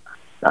marry.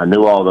 I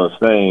knew all those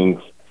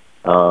things,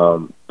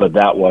 but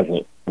that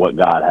wasn't what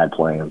God had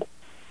planned.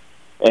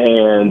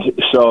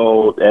 And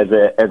so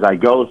as I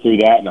go through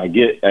that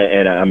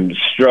and I'm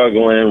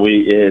struggling,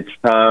 it's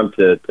time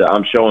to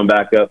I'm showing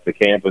back up to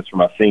campus for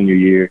my senior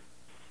year.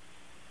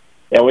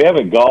 And we have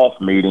a golf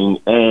meeting,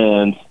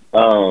 and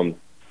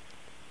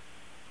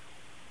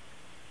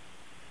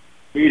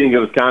meeting, it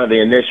was kind of the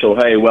initial,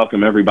 hey,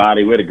 welcome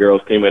everybody. We had a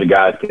girls team, we had a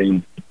guys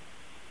team.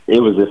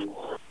 It was this,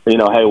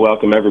 hey,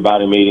 welcome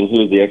everybody meeting.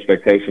 Here's the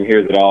expectation.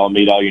 Here's it all.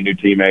 Meet all your new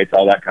teammates,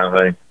 all that kind of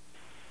thing.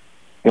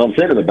 Well, I'm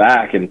sitting in the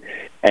back, and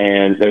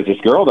there's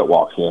this girl that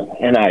walks in,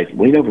 and I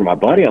lean over to my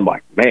buddy. I'm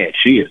like, man,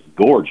 she is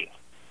gorgeous.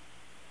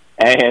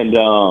 And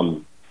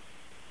I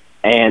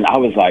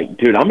was like,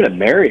 dude, I'm going to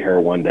marry her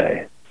one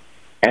day.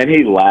 And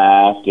he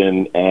laughed,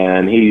 and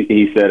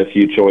he said a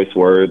few choice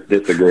words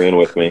disagreeing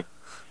with me.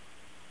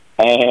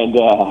 And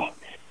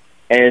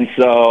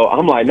so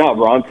I'm like, no,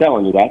 bro, I'm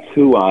telling you, that's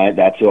who I'm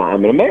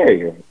going to marry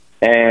her.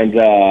 And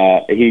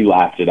he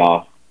laughed it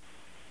off.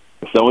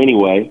 So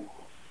anyway,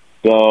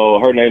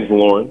 her name's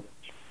Lauren.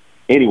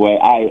 Anyway,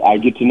 I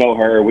get to know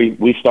her.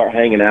 We start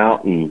hanging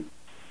out, and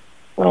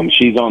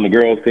she's on the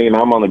girls' team.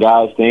 I'm on the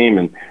guys' team.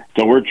 And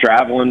so we're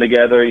traveling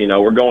together.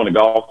 We're going to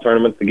golf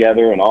tournaments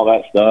together and all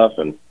that stuff.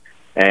 And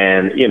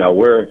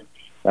we're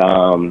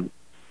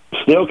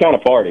still kind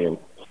of partying,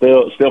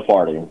 still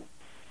partying.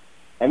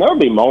 And there would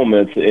be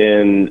moments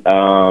in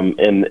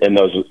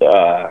those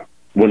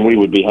when we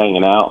would be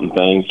hanging out and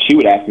things. She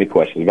would ask me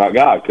questions about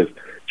God because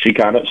she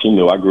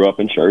knew I grew up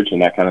in church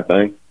and that kind of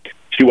thing.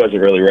 She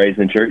wasn't really raised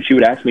in church. She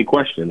would ask me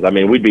questions. I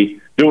mean, we'd be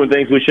doing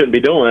things we shouldn't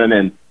be doing,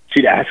 and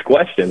she'd ask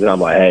questions, and I'm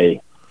like,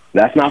 hey,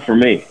 that's not for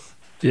me.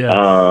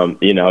 Yeah.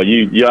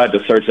 You have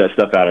to search that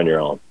stuff out on your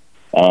own.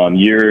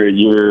 You're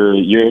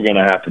going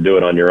to have to do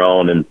it on your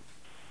own,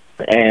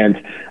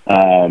 and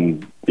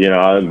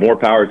more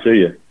power to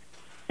you.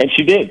 And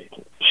she did.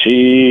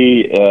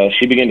 she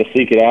began to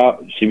seek it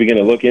out. She began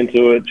to look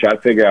into it, try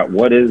to figure out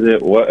what is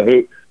it,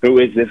 who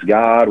is this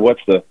God,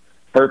 what's the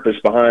purpose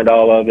behind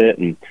all of it,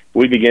 and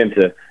we began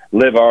to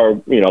live our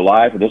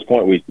life. At this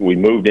point, we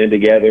moved in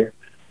together.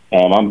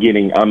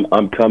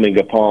 I'm coming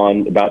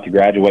upon about to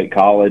graduate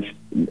college,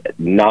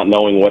 not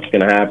knowing what's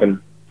going to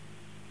happen.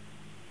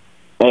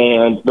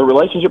 And the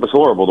relationship was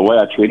horrible. The way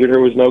I treated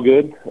her was no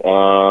good.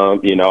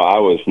 I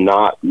was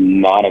not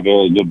a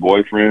very good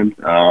boyfriend.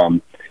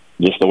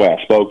 Just the way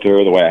I spoke to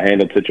her, the way I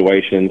handled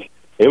situations,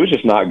 it was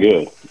just not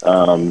good.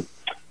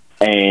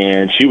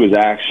 And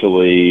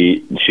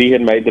she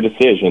had made the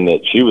decision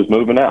that she was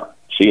moving out.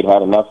 She had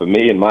had enough of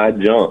me and my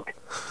junk,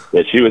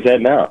 that she was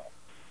heading out.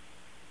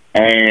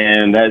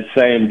 And that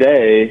same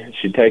day,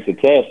 she takes a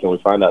test, and we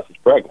find out she's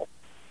pregnant.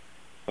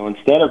 So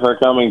instead of her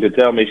coming to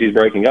tell me she's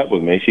breaking up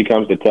with me, she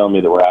comes to tell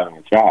me that we're having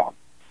a child.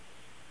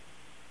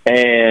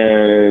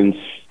 And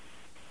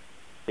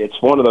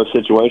it's one of those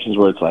situations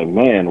where it's like,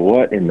 man,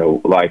 what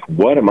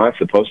am I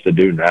supposed to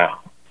do now?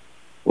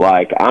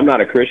 Like, I'm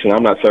not a Christian,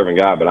 I'm not serving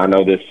God, but I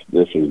know this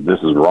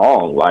is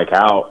wrong. What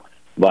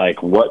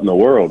in the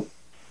world?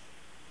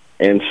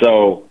 And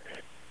so,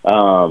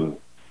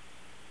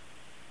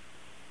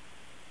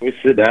 we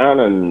sit down,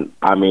 and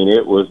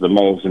it was the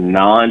most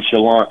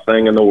nonchalant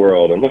thing in the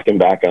world. And looking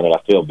back on it,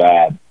 I feel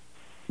bad.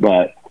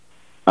 But,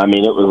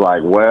 it was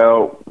like,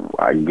 well,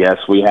 I guess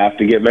we have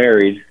to get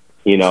married.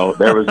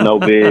 There was no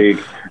big,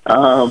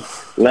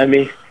 let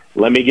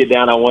me get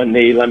down on one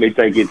knee. Let me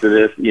take you to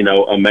this,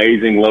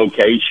 amazing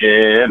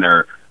location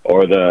or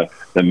the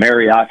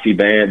mariachi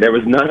band. There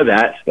was none of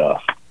that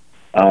stuff.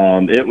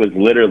 It was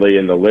literally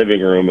in the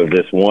living room of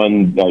this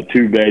one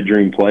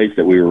 2-bedroom place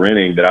that we were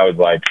renting that I was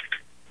like,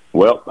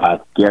 well, I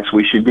guess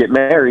we should get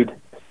married.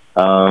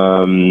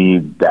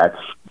 That's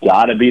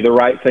got to be the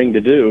right thing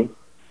to do.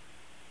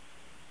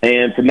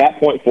 And from that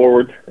point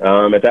forward,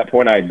 at that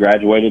point I had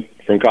graduated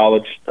from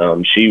college.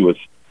 She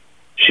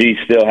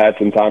still had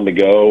some time to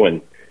go,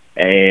 and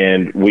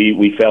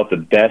we felt the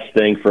best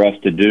thing for us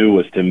to do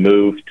was to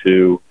move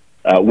to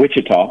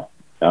Wichita,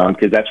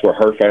 because that's where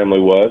her family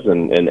was,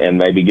 and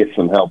maybe get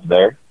some help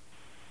there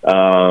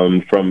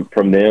from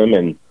them.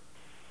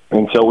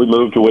 And so we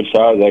moved to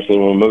Wichita. It was actually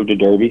when we moved to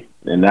Derby,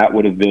 and that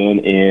would have been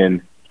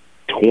in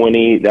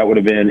 2011. That would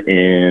have been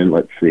in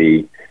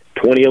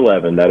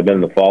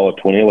the fall of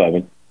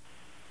 2011.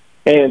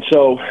 And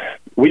so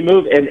we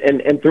moved,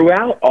 and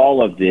throughout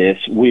all of this,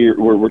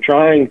 we're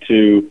trying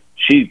to.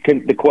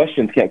 The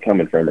questions kept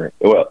coming from her.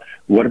 Well,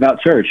 what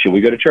about church? Should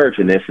we go to church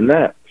and this and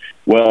that?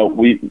 Well,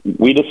 we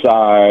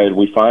decide.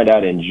 We find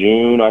out in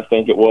June, I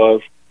think it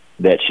was,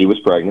 that she was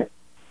pregnant,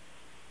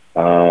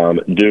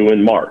 due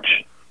in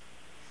March.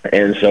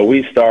 And so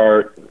we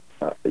start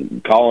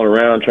calling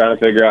around, trying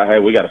to figure out, hey,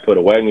 we got to put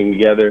a wedding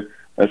together.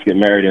 Let's get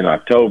married in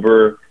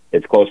October.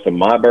 It's close to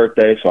my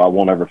birthday, so I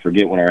won't ever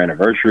forget when our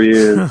anniversary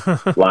is.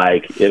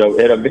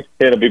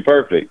 It'll be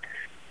perfect.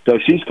 So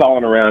she's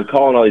calling around,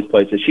 calling all these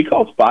places. She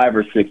calls 5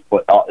 or 6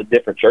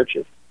 different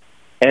churches,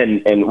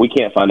 and we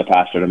can't find a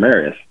pastor to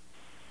marry us.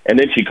 And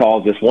then she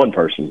calls this one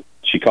person.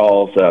 She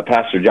calls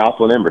Pastor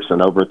Jocelyn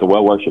Emerson over at the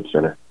Well Worship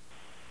Center.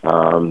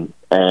 And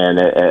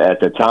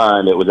at the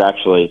time, it was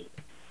actually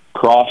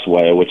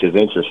Crossway, which is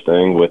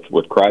interesting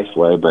with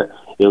Christway, but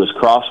it was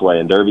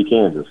Crossway in Derby,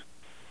 Kansas.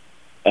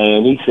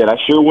 And he said, I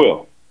sure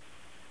will.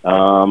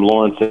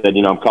 Lauren said,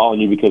 I'm calling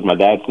you because my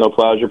dad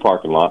snowplows your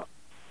parking lot.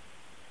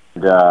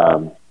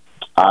 And,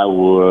 I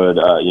would,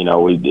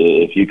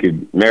 if you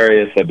could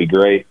marry us, that'd be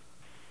great.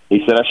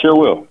 He said, I sure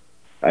will.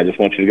 I just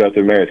want you to go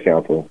through marriage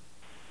counseling.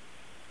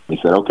 He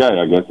said, okay,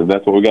 I guess if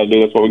that's what we got to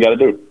do, that's what we got to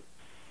do.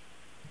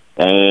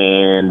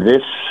 And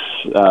this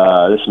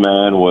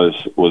man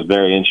was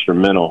very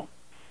instrumental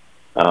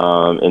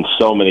in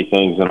so many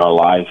things in our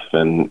life,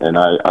 and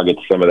I'll get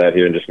to some of that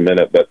here in just a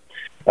minute. But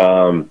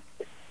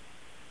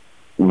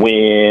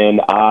when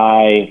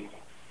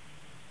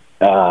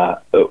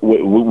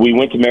we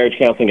went to marriage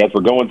counseling, as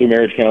we're going through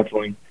marriage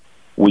counseling,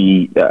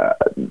 I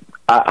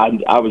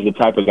was the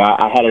type of guy,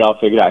 I had it all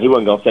figured out. He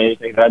wasn't going to say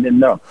anything that I didn't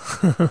know.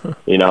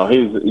 He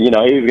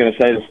was going to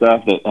say the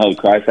stuff that, hey,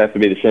 Christ has to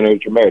be the center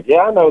of your marriage.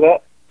 Yeah, I know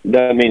that.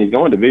 Doesn't mean he's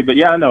going to be, but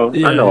yeah, I know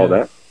all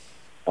that.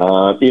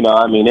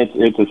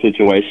 It's a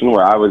situation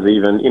where I was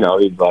even,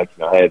 he's like,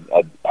 hey,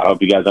 I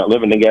hope you guys aren't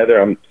living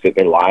together. I'm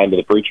sitting there lying to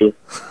the preacher.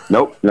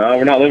 Nope, no,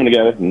 we're not living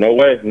together. No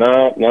way.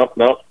 No.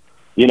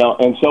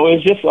 And so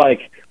it's just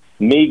like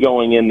me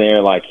going in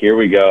there like, here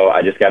we go.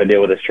 I just got to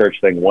deal with this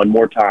church thing one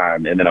more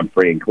time, and then I'm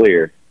free and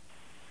clear.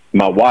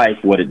 My wife,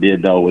 what it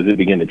did, though, was it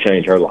began to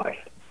change her life.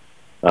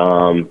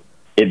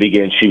 She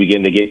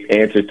began to get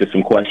answers to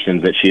some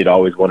questions that she had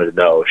always wanted to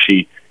know.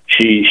 She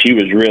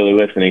was really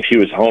listening. She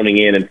was honing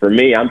in. And for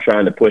me, I'm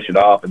trying to push it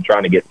off and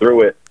trying to get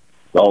through it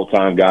the whole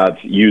time. God's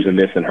using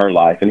this in her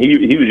life. And he was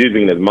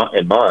using it in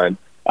mine.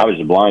 I was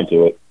just blind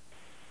to it.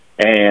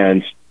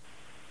 And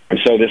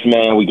so this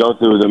man, we go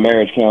through the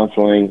marriage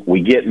counseling.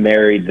 We get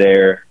married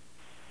there.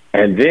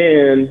 And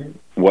then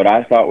what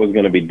I thought was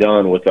going to be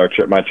done with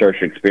my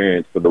church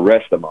experience for the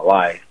rest of my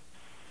life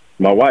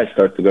my wife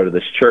starts to go to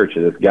this church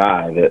of this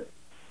guy that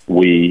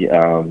we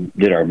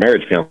did our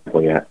marriage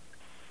counseling at.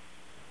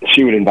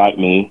 She would invite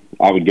me.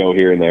 I would go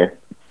here and there,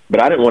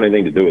 but I didn't want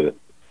anything to do with it.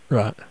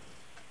 Right.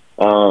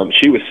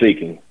 She was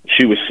seeking.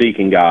 She was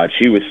seeking God.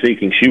 She was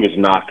seeking. She was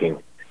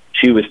knocking.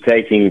 She was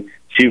taking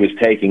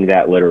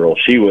that literal.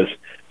 She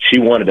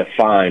wanted to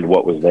find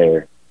what was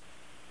there.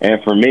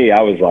 And for me,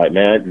 I was like,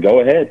 man, go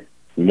ahead.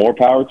 More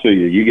power to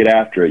you. You get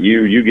after it.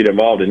 You get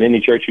involved in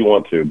any church you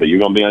want to, but you're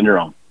going to be on your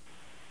own.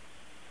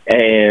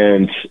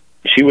 And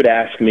she would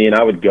ask me, and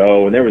I would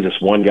go, and there was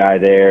this one guy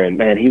there, and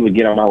man, he would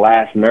get on my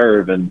last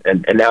nerve, and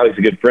now he's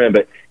a good friend,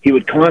 but he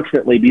would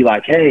constantly be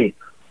like, hey,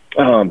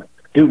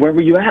 dude, where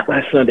were you at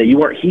last Sunday? You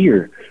weren't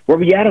here. Where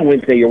were you at on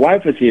Wednesday? Your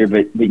wife was here,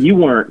 but you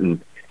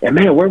weren't. And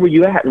man, where were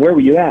you at? And where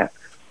were you at?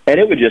 And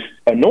it would just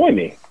annoy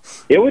me.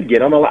 It would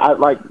get on my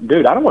like,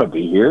 dude, I don't want to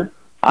be here.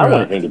 I don't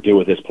want anything to do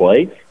with this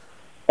place.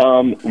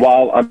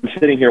 While I'm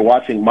sitting here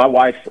watching, my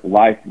wife's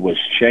life was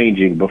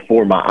changing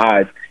before my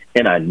eyes,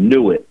 and I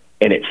knew it,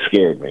 and it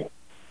scared me.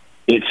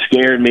 It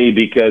scared me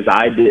because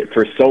I did,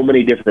 for so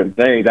many different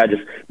things,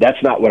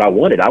 that's not what I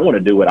wanted. I want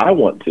to do what I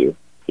want to.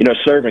 You know,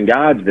 serving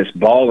God's this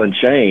ball and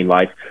chain.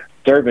 Like,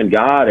 serving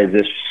God is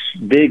this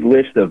big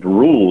list of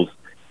rules,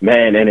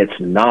 man, and it's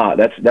not.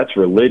 That's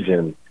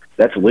religion.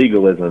 That's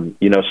legalism.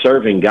 You know,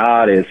 serving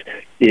God is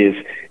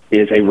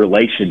a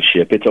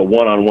relationship. It's a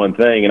one-on-one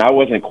thing, and I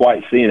wasn't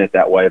quite seeing it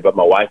that way, but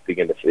my wife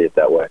began to see it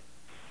that way.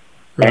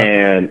 Right.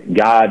 And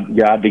God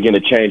began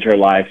to change her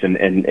life,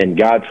 and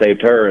God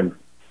saved her.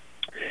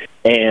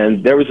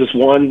 And there was this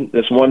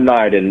one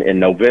night in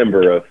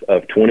November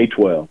of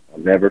 2012. I'll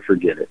never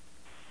forget it.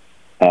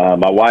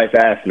 My wife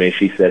asked me,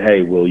 she said,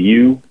 hey, will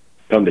you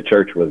come to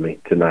church with me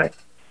tonight?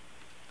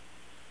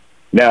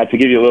 Now, to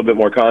give you a little bit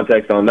more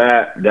context on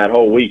that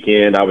whole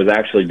weekend, I was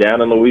actually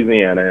down in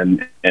Louisiana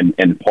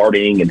and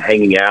partying and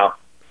hanging out.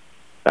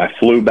 I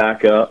flew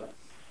back up,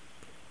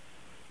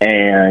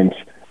 and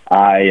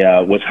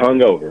I was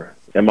hungover.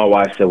 And my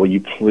wife said, will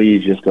you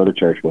please just go to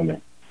church with me?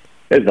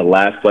 It was the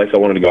last place I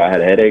wanted to go. I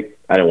had a headache.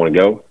 I didn't want to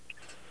go.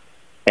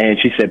 And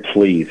she said,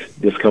 please,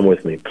 just come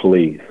with me,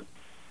 please.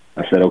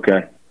 I said,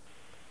 okay.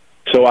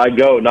 So I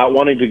go, not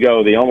wanting to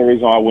go. The only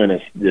reason I went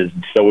is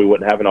so we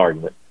wouldn't have an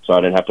argument, so I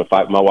didn't have to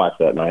fight with my wife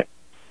that night.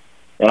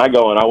 And I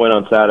go, and I went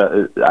on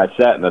Saturday. I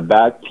sat in the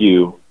back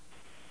pew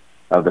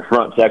of the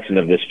front section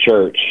of this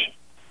church,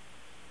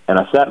 and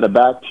I sat in the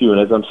back pew, and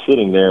as I'm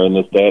sitting there, and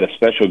they had a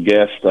special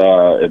guest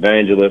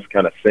evangelist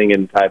kind of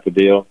singing type of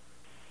deal.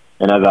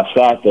 And as I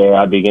sat there,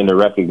 I began to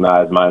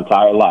recognize my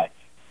entire life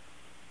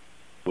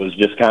was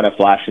just kind of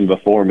flashing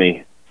before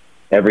me.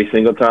 Every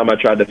single time I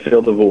tried to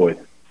fill the void,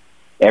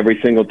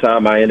 every single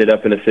time I ended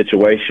up in a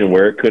situation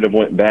where it could have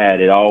went bad,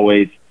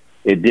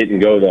 it didn't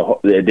go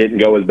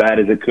as bad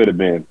as it could have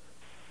been.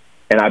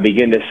 And I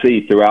began to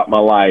see throughout my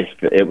life,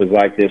 it was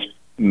like this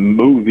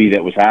movie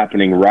that was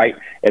happening right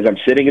as I'm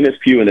sitting in this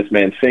pew and this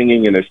man's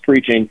singing and there's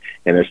preaching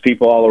and there's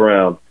people all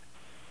around.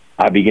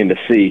 I began to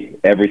see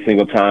every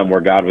single time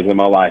where God was in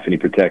my life and he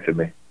protected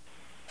me.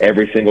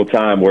 Every single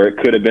time where it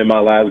could have been my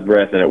last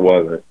breath and it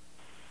wasn't.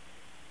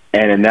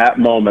 And in that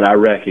moment, I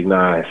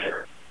recognized,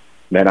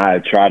 man, I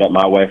had tried it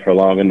my way for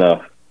long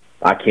enough.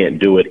 I can't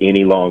do it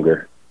any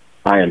longer.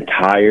 I am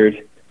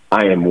tired.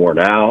 I am worn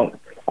out.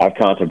 I've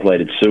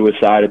contemplated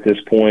suicide at this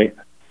point.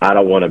 I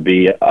don't want to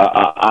be,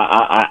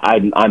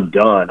 I'm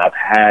done. I've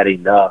had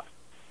enough.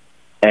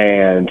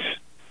 And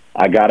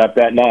I got up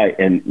that night,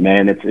 and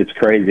man, it's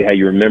crazy how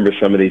you remember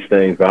some of these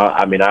things.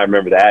 I mean, I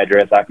remember the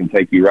address. I can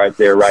take you right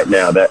there, right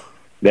now.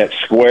 That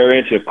square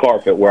inch of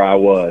carpet where I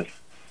was,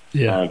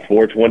 on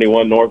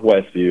 421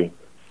 Northwest View,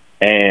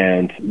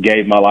 and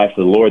gave my life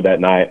to the Lord that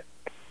night.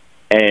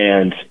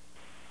 And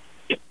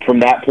from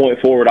that point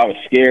forward, I was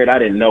scared. I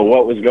didn't know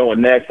what was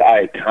going next.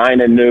 I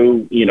kind of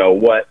knew,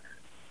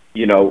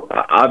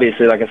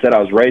 obviously, like I said, I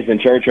was raised in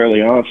church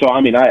early on. So, I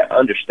mean, I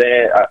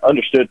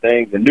understood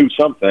things and knew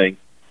some things,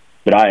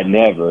 but I had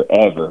never,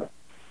 ever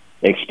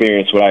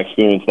experienced what I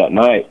experienced that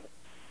night.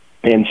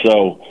 And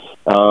so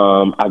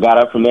I got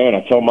up from there and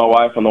I told my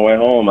wife on the way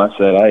home, I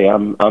said, hey,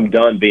 I'm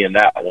done being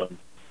that one.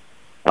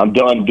 I'm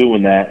done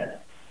doing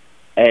that.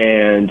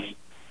 And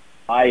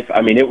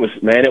it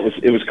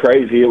was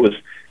crazy.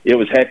 It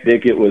was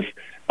hectic. It was,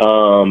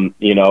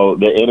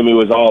 the enemy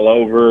was all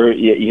over,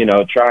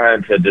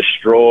 trying to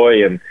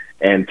destroy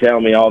and tell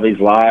me all these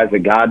lies that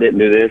God didn't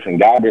do this and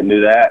God didn't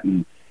do that.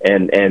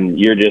 And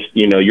you're just,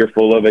 you're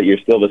full of it. You're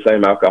still the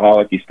same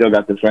alcoholic. You still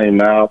got the same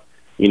mouth.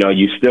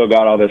 You still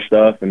got all this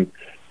stuff. And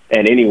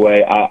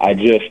anyway, I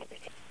just,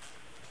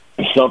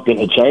 something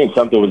had changed.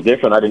 Something was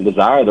different. I didn't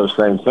desire those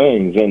same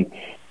things.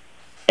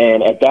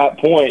 And at that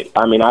point,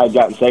 I mean, I had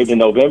gotten saved in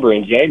November.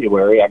 In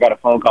January, I got a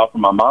phone call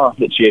from my mom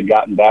that she had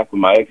gotten back with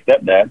my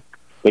ex-stepdad.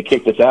 They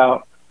kicked us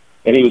out,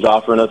 and he was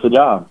offering us a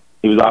job.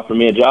 He was offering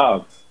me a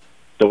job.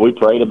 So we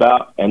prayed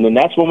about, and then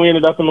that's when we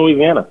ended up in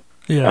Louisiana.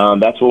 Yeah.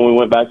 That's when we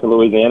went back to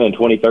Louisiana in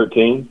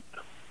 2013,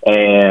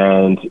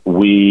 and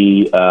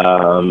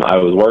I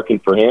was working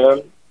for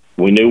him.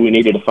 We knew we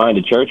needed to find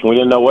a church, and we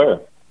didn't know where.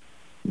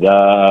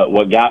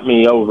 what got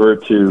me over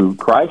to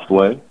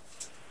Christway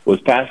was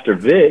Pastor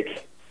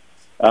Vic.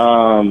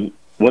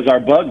 Was our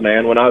bug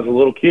man when I was a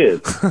little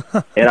kid,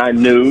 and I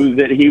knew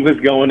that he was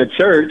going to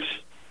church.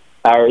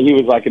 He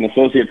was like an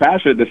associate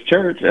pastor at this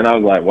church, and I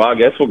was like, well, I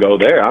guess we'll go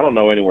there. I don't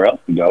know anywhere else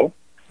to go.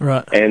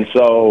 Right. And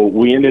so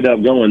we ended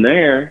up going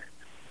there,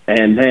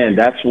 and man,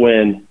 that's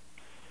when,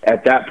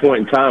 at that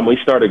point in time, we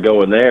started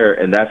going there,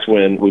 and that's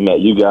when we met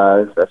you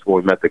guys. That's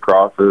when we met the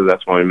Crosses.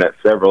 That's when we met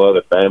several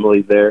other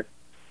families there.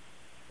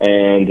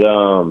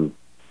 And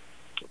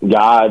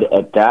God,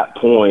 at that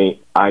point,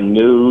 I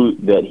knew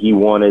that he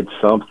wanted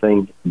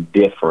something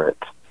different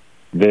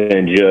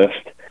than just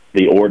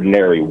the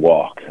ordinary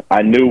walk.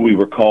 I knew we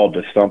were called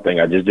to something.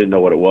 I just didn't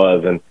know what it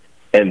was.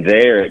 And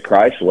there at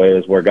Christway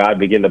is where God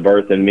began to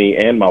birth in me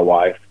and my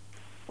wife.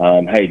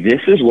 Hey,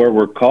 this is where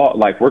we're called.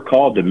 Like, we're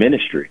called to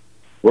ministry.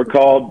 We're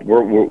called.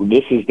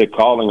 This is the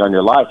calling on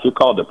your life. You're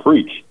called to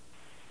preach.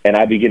 And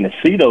I began to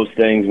see those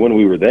things when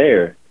we were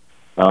there.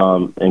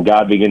 And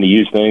God began to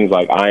use things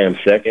like I Am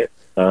Second,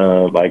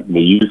 like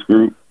the youth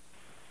group,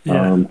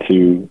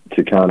 to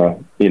kind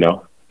of,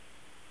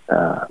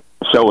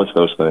 show us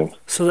those things.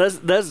 So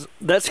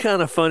that's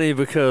kind of funny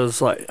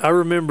because, like, I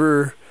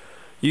remember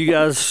you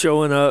guys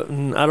showing up,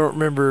 and I don't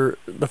remember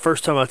the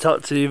first time I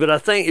talked to you, but I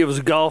think it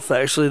was golf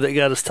actually that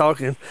got us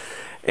talking,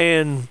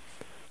 and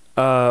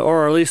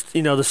or at least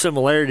the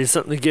similarities,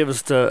 something to give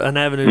us an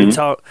avenue to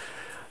talk.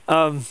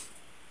 I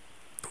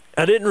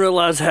didn't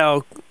realize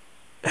how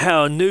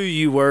new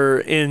you were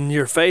in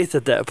your faith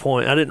at that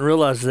point. I didn't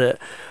realize that.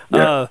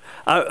 Yeah.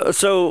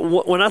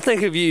 When I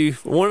think of you,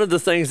 one of the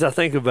things I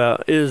think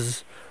about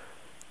is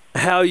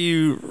how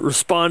you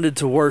responded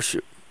to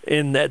worship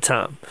in that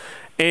time.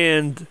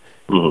 And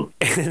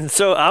and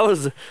so I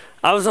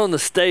was on the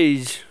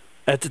stage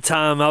at the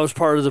time. I was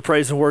part of the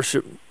praise and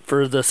worship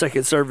for the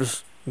second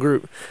service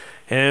group.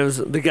 And it was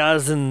the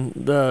guys and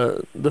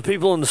the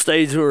people on the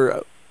stage who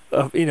were,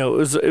 it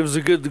was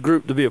a good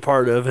group to be a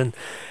part of. And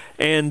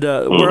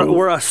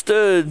where I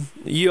stood,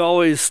 you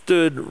always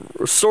stood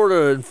sort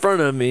of in front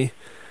of me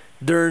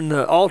during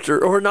the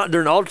altar, or not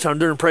during altar time,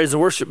 during praise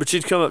and worship, but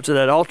you'd come up to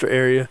that altar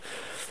area.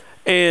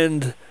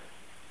 And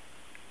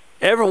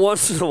every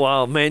once in a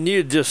while, man,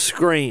 you'd just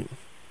scream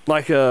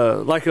like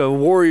a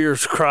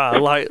warrior's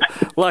cry,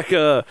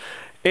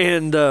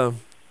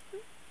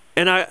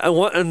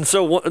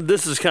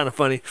 this is kind of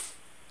funny.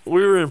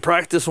 We were in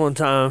practice one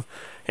time,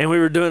 and we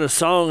were doing a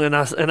song, and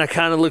I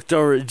kind of looked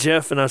over at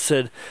Jeff, and I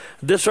said,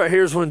 "This right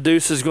here is when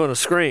Deuce is going to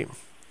scream."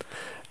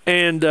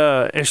 And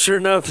sure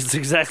enough, it's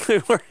exactly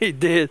what he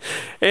did.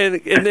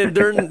 And then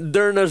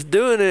during us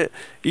doing it,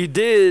 you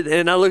did.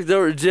 And I looked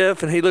over at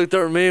Jeff, and he looked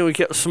over at me, and we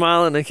kept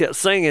smiling and kept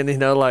singing,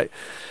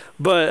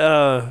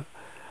 But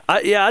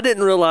I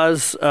didn't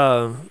realize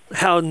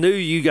how new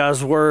you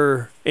guys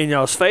were in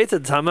y'all's faith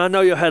at the time. I know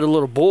y'all had a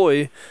little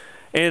boy,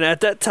 and at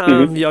that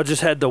time, y'all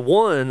just had the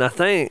one, I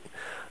think.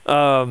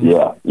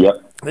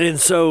 Yep. And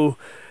so,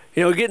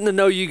 getting to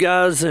know you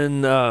guys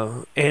and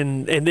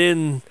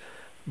then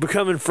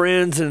becoming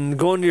friends and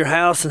going to your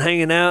house and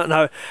hanging out. And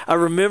I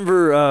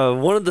remember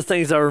one of the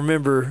things I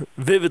remember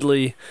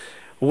vividly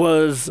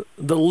was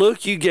the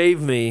look you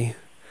gave me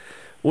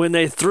when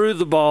they threw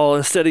the ball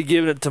instead of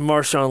giving it to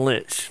Marshawn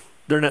Lynch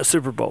during that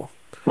Super Bowl.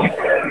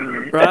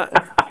 Right?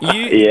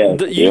 You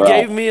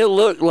gave me a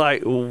look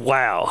like,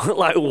 wow,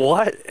 like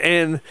what?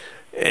 And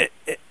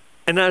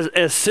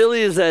as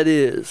silly as that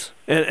is,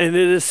 and it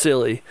is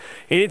silly,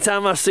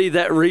 anytime I see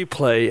that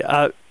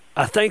replay,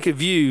 I think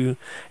of you,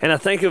 and I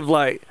think of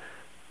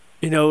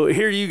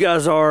here you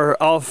guys are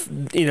off,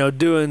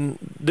 doing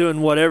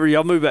whatever.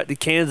 Y'all moved back to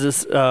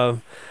Kansas,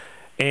 and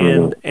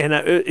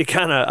it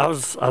kind of I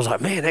was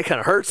like, man, that kind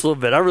of hurts a little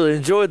bit. I really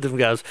enjoyed them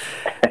guys,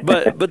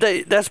 but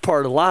that's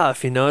part of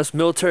life, it's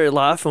military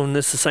life, and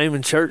it's the same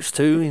in church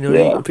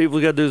too.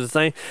 People got to do the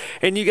thing,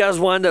 and you guys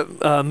wind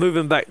up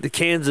moving back to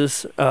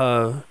Kansas,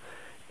 and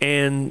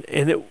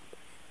it,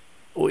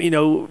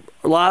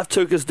 life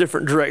took us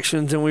different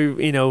directions, and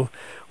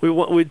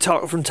we'd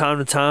talk from time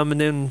to time,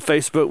 and then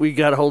Facebook, we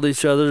got a hold of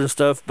each other and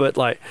stuff. But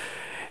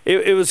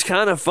it was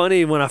kind of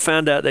funny when I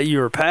found out that you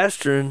were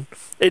pastoring.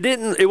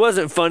 It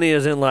wasn't funny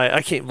as in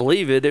I can't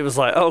believe it. It was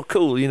like, oh,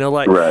 cool,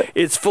 right.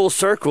 It's full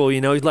circle,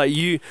 you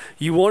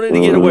wanted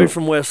to get away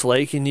from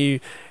Westlake, and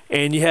you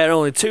had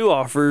only 2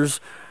 offers.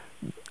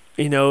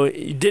 You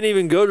didn't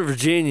even go to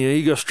Virginia.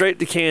 You go straight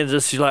to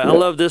Kansas. You're like, I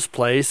love this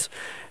place.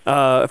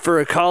 For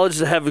a college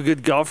to have a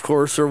good golf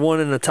course or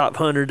one in the top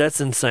 100, that's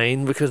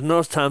insane because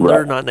most of the time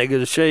they're not in that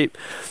good a shape.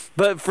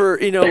 But for,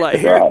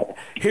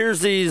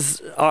 here's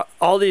these,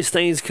 all these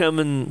things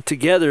coming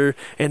together,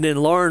 and then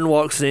Lauren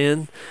walks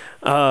in,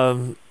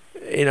 of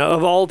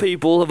all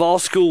people, of all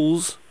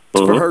schools,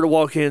 for her to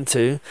walk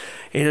into.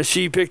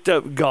 She picked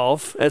up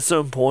golf at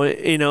some point,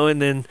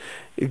 and then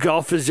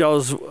golf is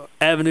y'all's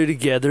avenue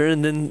together,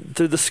 and then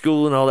through the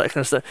school and all that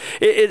kind of stuff.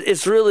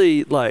 It's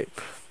really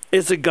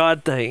it's a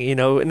God thing,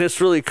 and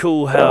it's really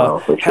cool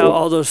how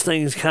all those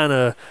things kind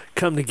of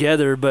come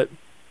together. But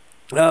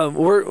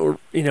we're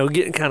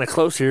getting kind of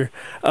close here.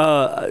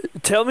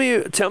 Tell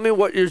me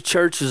what your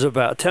church is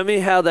about. Tell me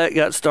how that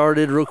got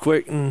started, real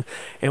quick, and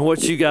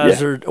what you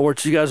guys are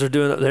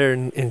doing up there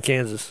in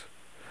Kansas.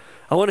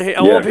 I want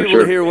people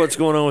to hear what's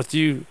going on with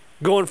you,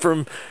 going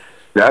from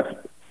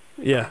that.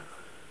 Yeah.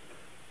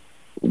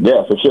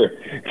 Yeah, for sure.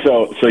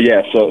 So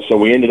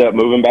we ended up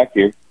moving back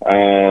here.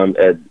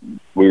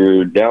 We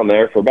were down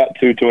there for about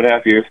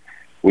 2.5 years.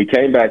 We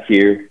came back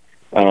here.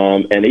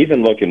 And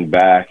even looking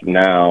back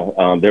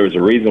now, there was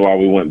a reason why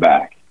we went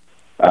back.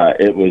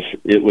 It was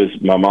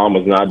my mom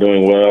was not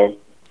doing well.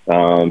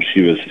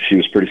 She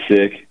was pretty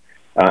sick,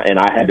 and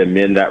I had to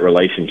mend that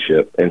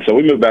relationship. And so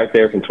we moved back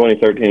there from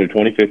 2013 to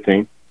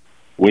 2015.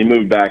 We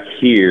moved back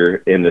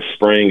here in the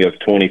spring of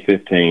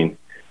 2015,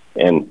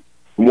 and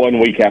 1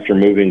 week after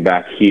moving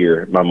back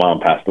here, my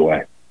mom passed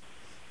away.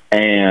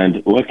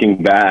 And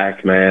looking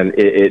back, man,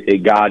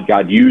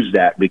 God used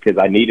that because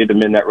I needed to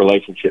mend that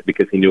relationship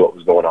because He knew what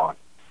was going on.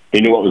 He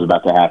knew what was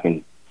about to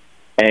happen.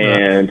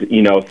 And,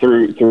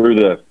 through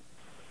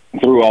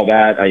all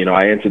that,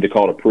 I answered the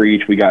call to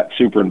preach. We got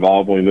super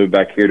involved when we moved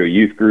back here to a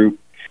youth group.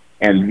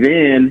 And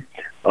then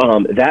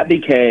that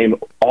became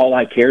all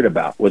I cared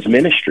about was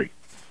ministry.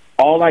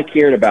 All I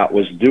cared about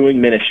was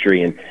doing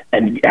ministry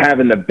and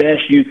having the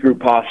best youth group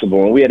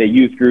possible. And we had a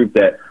youth group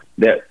that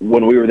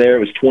when we were there, it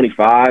was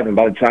 25. And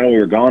by the time we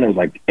were gone, it was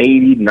like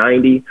 80,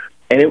 90.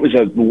 And it was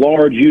a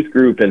large youth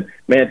group. And,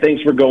 man,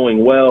 things were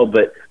going well,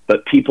 but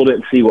people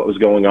didn't see what was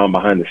going on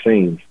behind the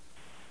scenes.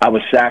 I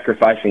was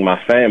sacrificing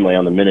my family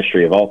on the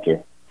ministry of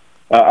altar,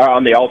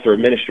 on the altar of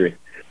ministry.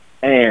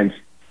 And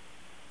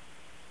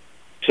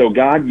so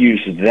God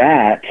used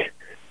that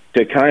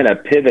to kind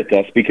of pivot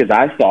us because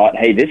I thought,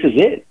 hey, this is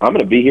it. I'm going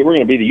to be here. We're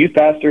going to be the youth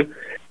pastor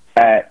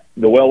at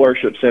the Well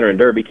Worship Center in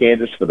Derby,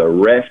 Kansas for the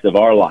rest of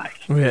our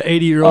life. Yeah,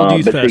 80-year-old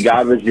youth pastor. But see,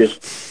 God was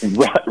just,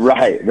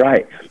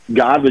 right.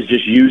 God was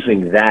just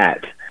using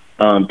that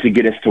to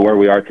get us to where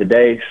we are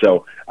today.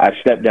 So I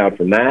stepped down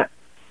from that,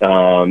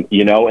 and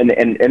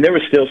there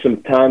was still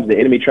some times the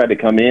enemy tried to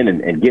come in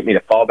and get me to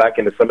fall back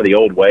into some of the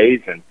old ways.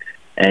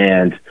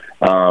 And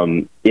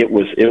it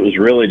was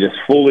really just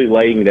fully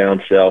laying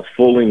down self,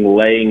 fully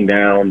laying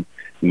down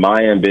my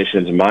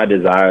ambitions, my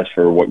desires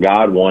for what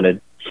God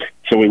wanted.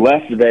 So we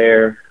left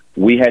there.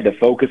 We had to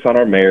focus on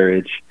our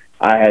marriage.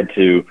 I had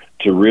to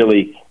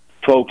really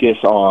focus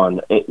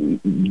on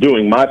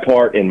doing my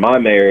part in my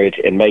marriage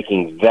and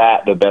making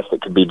that the best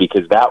it could be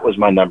because that was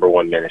my number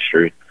one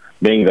ministry.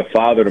 Being the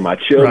father to my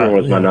children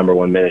was my number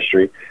one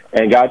ministry.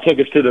 And God took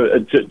us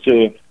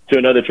to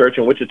another church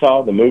in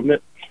Wichita, the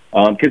Movement.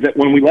 Because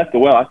when we left the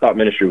Well, I thought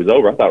ministry was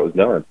over. I thought it was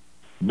done.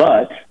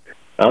 But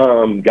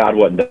God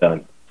wasn't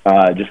done.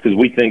 Just because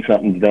we think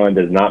something's done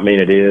does not mean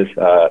it is.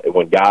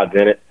 When God's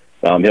in it,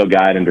 He'll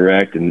guide and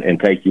direct and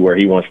take you where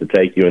He wants to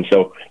take you. And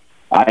so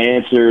I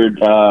answered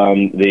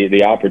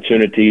the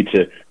opportunity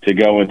to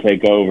go and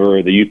take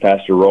over the youth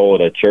pastor role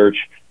at a church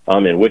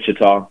in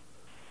Wichita.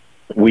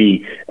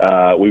 We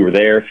were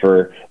there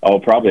for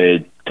probably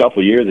a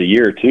couple of years, a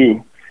year or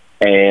two,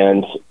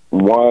 and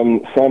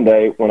one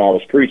Sunday when I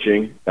was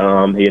preaching,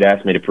 he had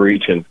asked me to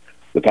preach, and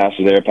the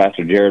pastor there,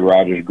 Pastor Jared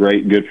Rogers,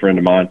 great good friend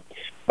of mine.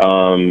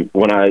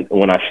 When I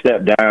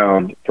stepped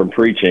down from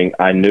preaching,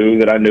 I knew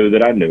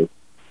that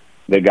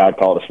God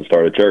called us to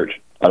start a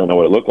church. I don't know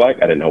what it looked like.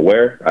 I didn't know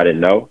where. I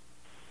didn't know.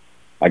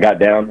 I got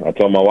down. I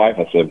told my wife,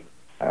 I said,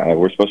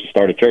 we're supposed to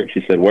start a church.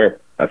 She said, where?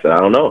 I said, I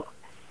don't know.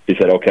 She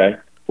said, okay.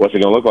 What's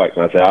it going to look like?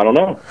 And I said, I don't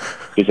know.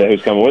 She said,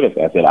 who's coming with us?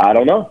 I said, I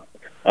don't know.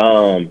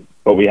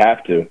 But we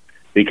have to,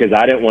 because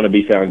I didn't want to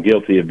be found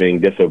guilty of being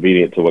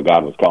disobedient to what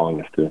God was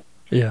calling us to.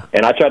 Yeah.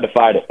 And I tried to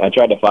fight it. I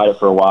tried to fight it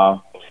for a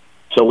while.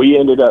 So we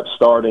ended up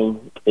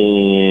starting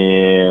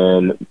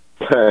in,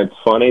 it's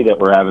funny that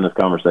we're having this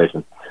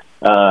conversation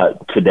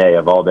today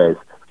of all days.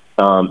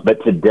 But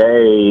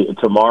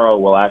tomorrow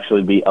will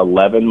actually be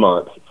 11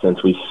 months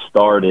since we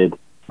started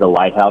the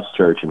Lighthouse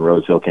Church in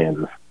Rose Hill,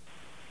 Kansas.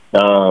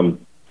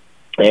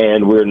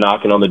 And we're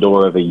knocking on the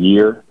door of a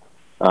year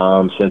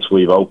since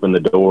we've opened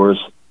the doors.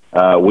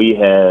 We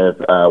have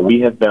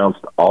bounced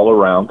all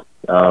around.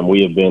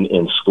 We have been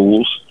in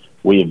schools.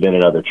 We have been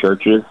in other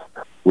churches.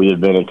 We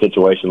have been in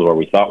situations where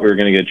we thought we were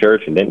going to get a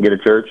church and didn't get a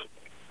church.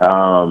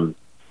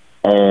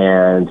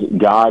 And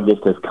God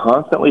just has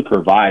constantly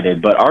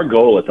provided. But our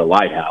goal at the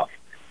Lighthouse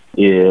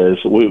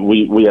is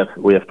we have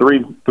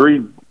three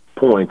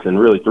points and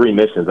really three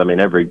missions. I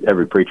mean,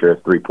 every preacher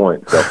has 3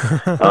 points.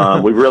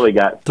 So we've really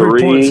got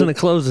three points in the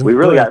closing. We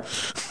really got.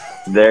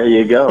 There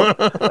you go.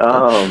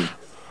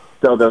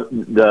 So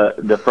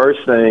the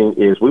first thing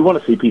is we want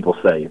to see people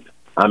saved.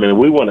 I mean,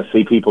 we want to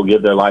see people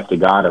give their life to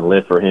God and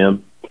live for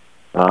Him.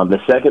 The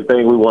second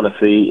thing we want to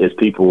see is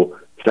people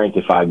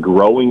sanctified,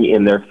 growing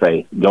in their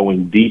faith,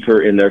 going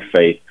deeper in their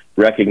faith,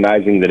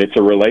 recognizing that it's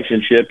a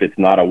relationship. It's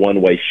not a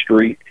one-way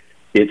street.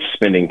 It's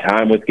spending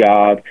time with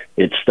God.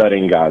 It's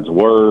studying God's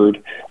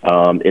Word.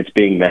 It's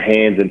being the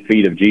hands and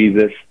feet of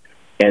Jesus.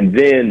 And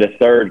then the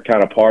third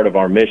kind of part of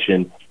our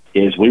mission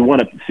is we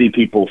want to see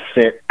people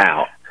sent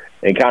out.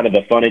 And kind of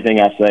the funny thing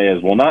I say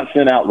is, we'll not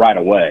send out right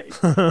away,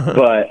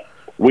 but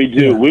we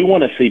do. Yeah. We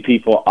want to see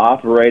people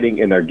operating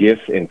in their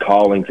gifts and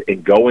callings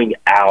and going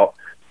out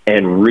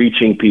and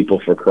reaching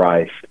people for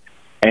Christ.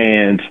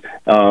 And,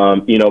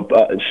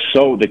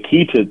 so the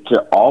key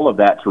to all of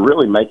that, to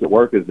really make it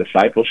work, is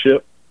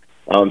discipleship.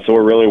 So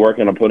we're really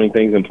working on putting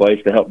things in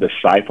place to help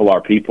disciple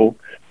our people.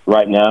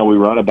 Right now, we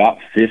run about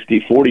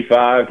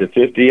 45 to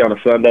 50 on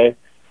a Sunday.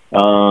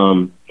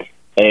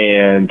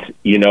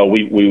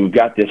 We've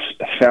got this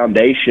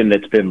foundation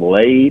that's been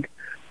laid.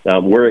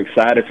 We're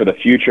excited for the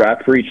future.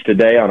 I preached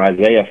today on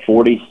Isaiah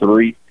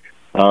 43,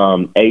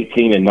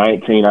 18 and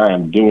 19. I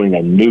am doing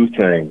a new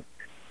thing.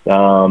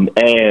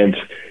 And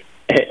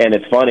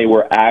it's funny,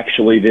 we're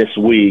actually this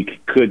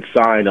week could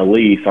sign a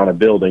lease on a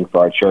building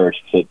for our church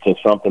to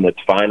something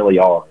that's finally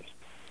ours.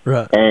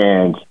 Right.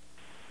 And,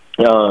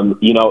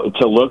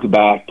 to look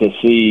back to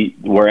see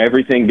where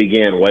everything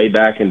began way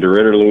back in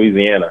DeRidder,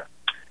 Louisiana,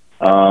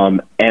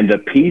 and the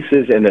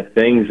pieces and the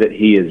things that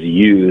he has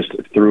used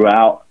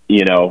throughout,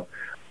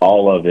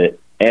 all of it,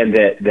 and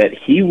that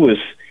he was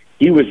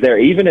there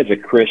even as a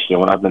Christian.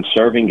 When I've been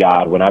serving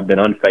God, when I've been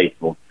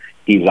unfaithful,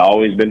 he's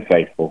always been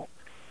faithful.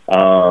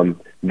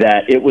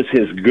 That it was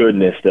his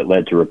goodness that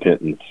led to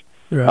repentance.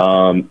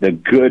 Right. The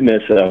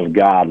goodness of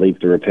God leads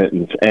to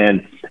repentance.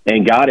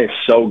 And God is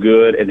so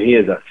good, and he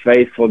is a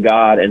faithful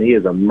God, and he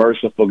is a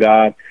merciful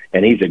God,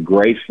 and he's a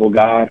graceful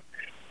God.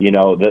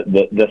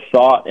 The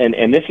thought,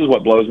 and this is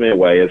what blows me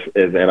away is,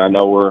 and I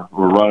know we're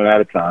running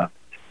out of time.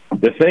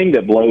 The thing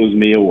that blows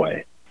me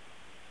away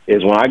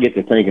is when I get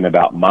to thinking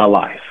about my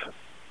life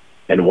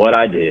and what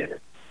I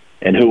did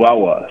and who I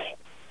was,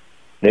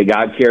 that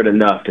God cared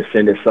enough to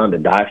send his son to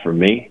die for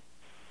me,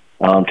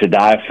 to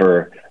die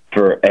for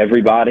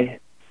everybody,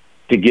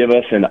 to give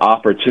us an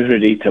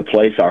opportunity to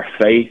place our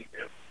faith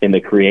in the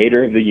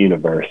creator of the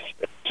universe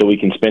so we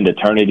can spend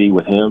eternity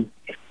with him,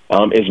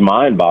 is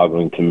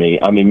mind-boggling to me.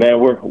 I mean, man,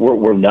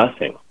 we're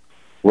nothing.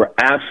 We're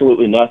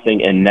absolutely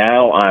nothing. And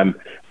now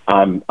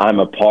I'm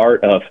a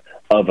part of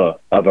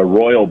a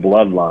royal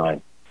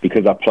bloodline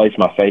because I placed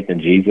my faith in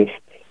Jesus.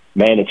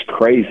 Man, it's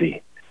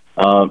crazy.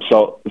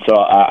 So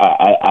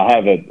I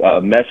have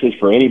a message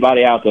for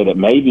anybody out there that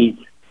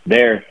maybe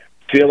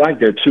feel like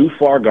they're too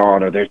far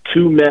gone or they're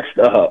too messed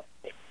up.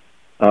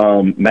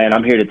 Man,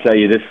 I'm here to tell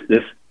you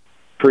this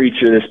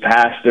preacher, this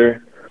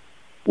pastor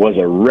was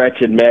a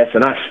wretched mess,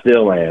 and I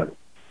still am.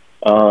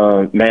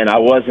 Man, I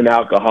was an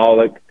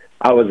alcoholic.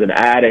 I was an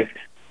addict.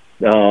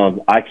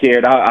 I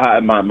cared.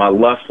 My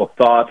lustful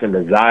thoughts and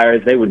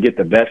desires, they would get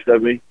the best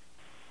of me.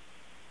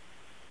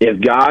 If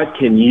God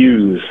can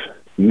use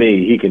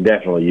me, he can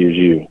definitely use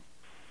you.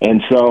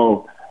 And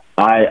so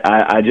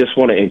I just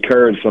want to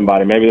encourage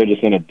somebody. Maybe they're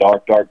just in a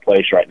dark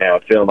place right now,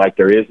 feeling like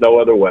there is no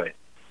other way.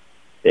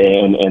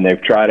 And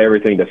they've tried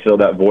everything to fill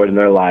that void in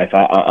their life.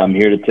 I'm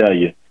here to tell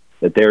you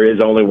that there is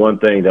only one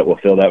thing that will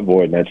fill that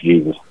void, and that's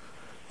Jesus.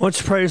 Why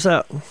don't you pray us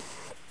out?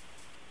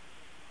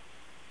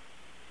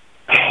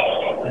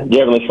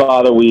 Dear Heavenly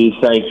Father, we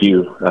thank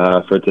you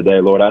for today,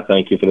 Lord. I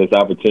thank you for this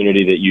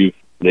opportunity that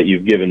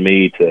you've given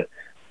me to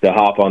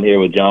hop on here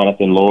with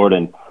Jonathan, Lord,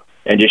 and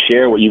just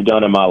share what you've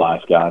done in my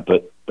life, God.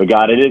 But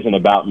God, it isn't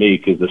about me,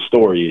 because the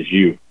story is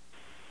you.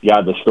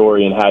 God, the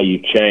story and how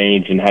you've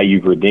changed and how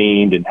you've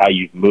redeemed and how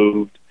you've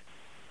moved.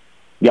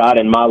 God,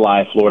 in my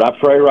life, Lord, I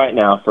pray right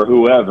now for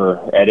whoever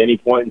at any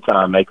point in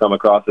time may come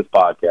across this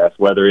podcast,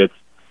 whether it's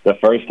the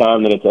first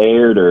time that it's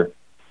aired or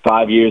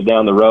 5 years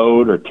down the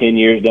road or 10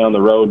 years down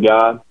the road,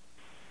 God,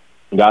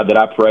 that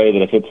I pray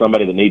that if it's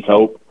somebody that needs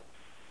hope,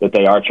 that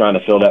they are trying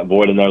to fill that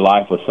void in their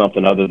life with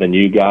something other than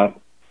you, God,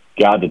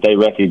 that they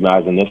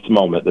recognize in this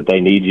moment that they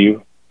need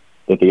you,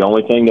 that the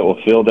only thing that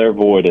will fill their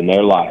void in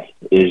their life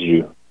is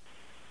you.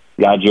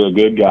 God, you're a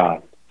good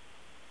God.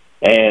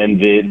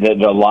 And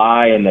the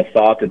lie and the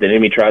thought that the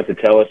enemy tries to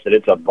tell us that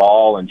it's a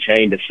ball and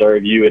chain to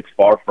serve you, it's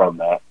far from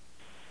that.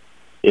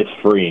 It's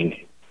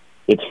freeing.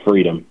 It's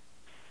freedom.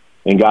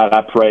 And God,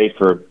 I pray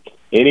for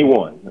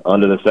anyone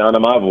under the sound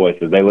of my voice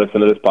as they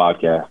listen to this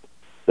podcast,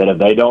 that if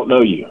they don't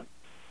know you,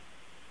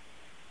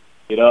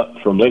 get up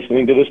from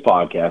listening to this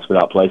podcast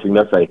without placing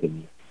their faith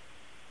in you,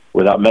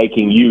 without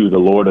making you the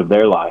Lord of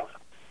their life.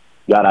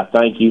 God, I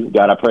thank you.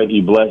 God, I pray that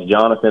you bless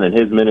Jonathan and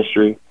his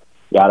ministry.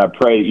 God, I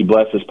pray that you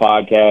bless this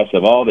podcast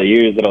of all the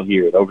years that I'll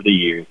hear it over the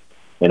years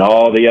and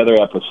all the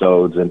other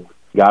episodes. And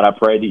God, I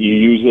pray that you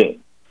use it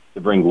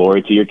to bring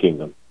glory to your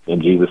kingdom.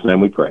 In Jesus'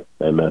 name we pray.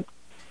 Amen.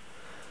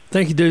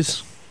 Thank you,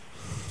 Deuce.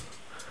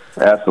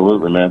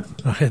 Absolutely, man.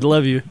 I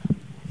love you.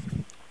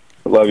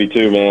 Love you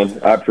too,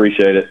 man. I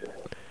appreciate it.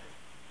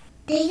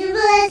 Thank you for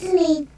listening.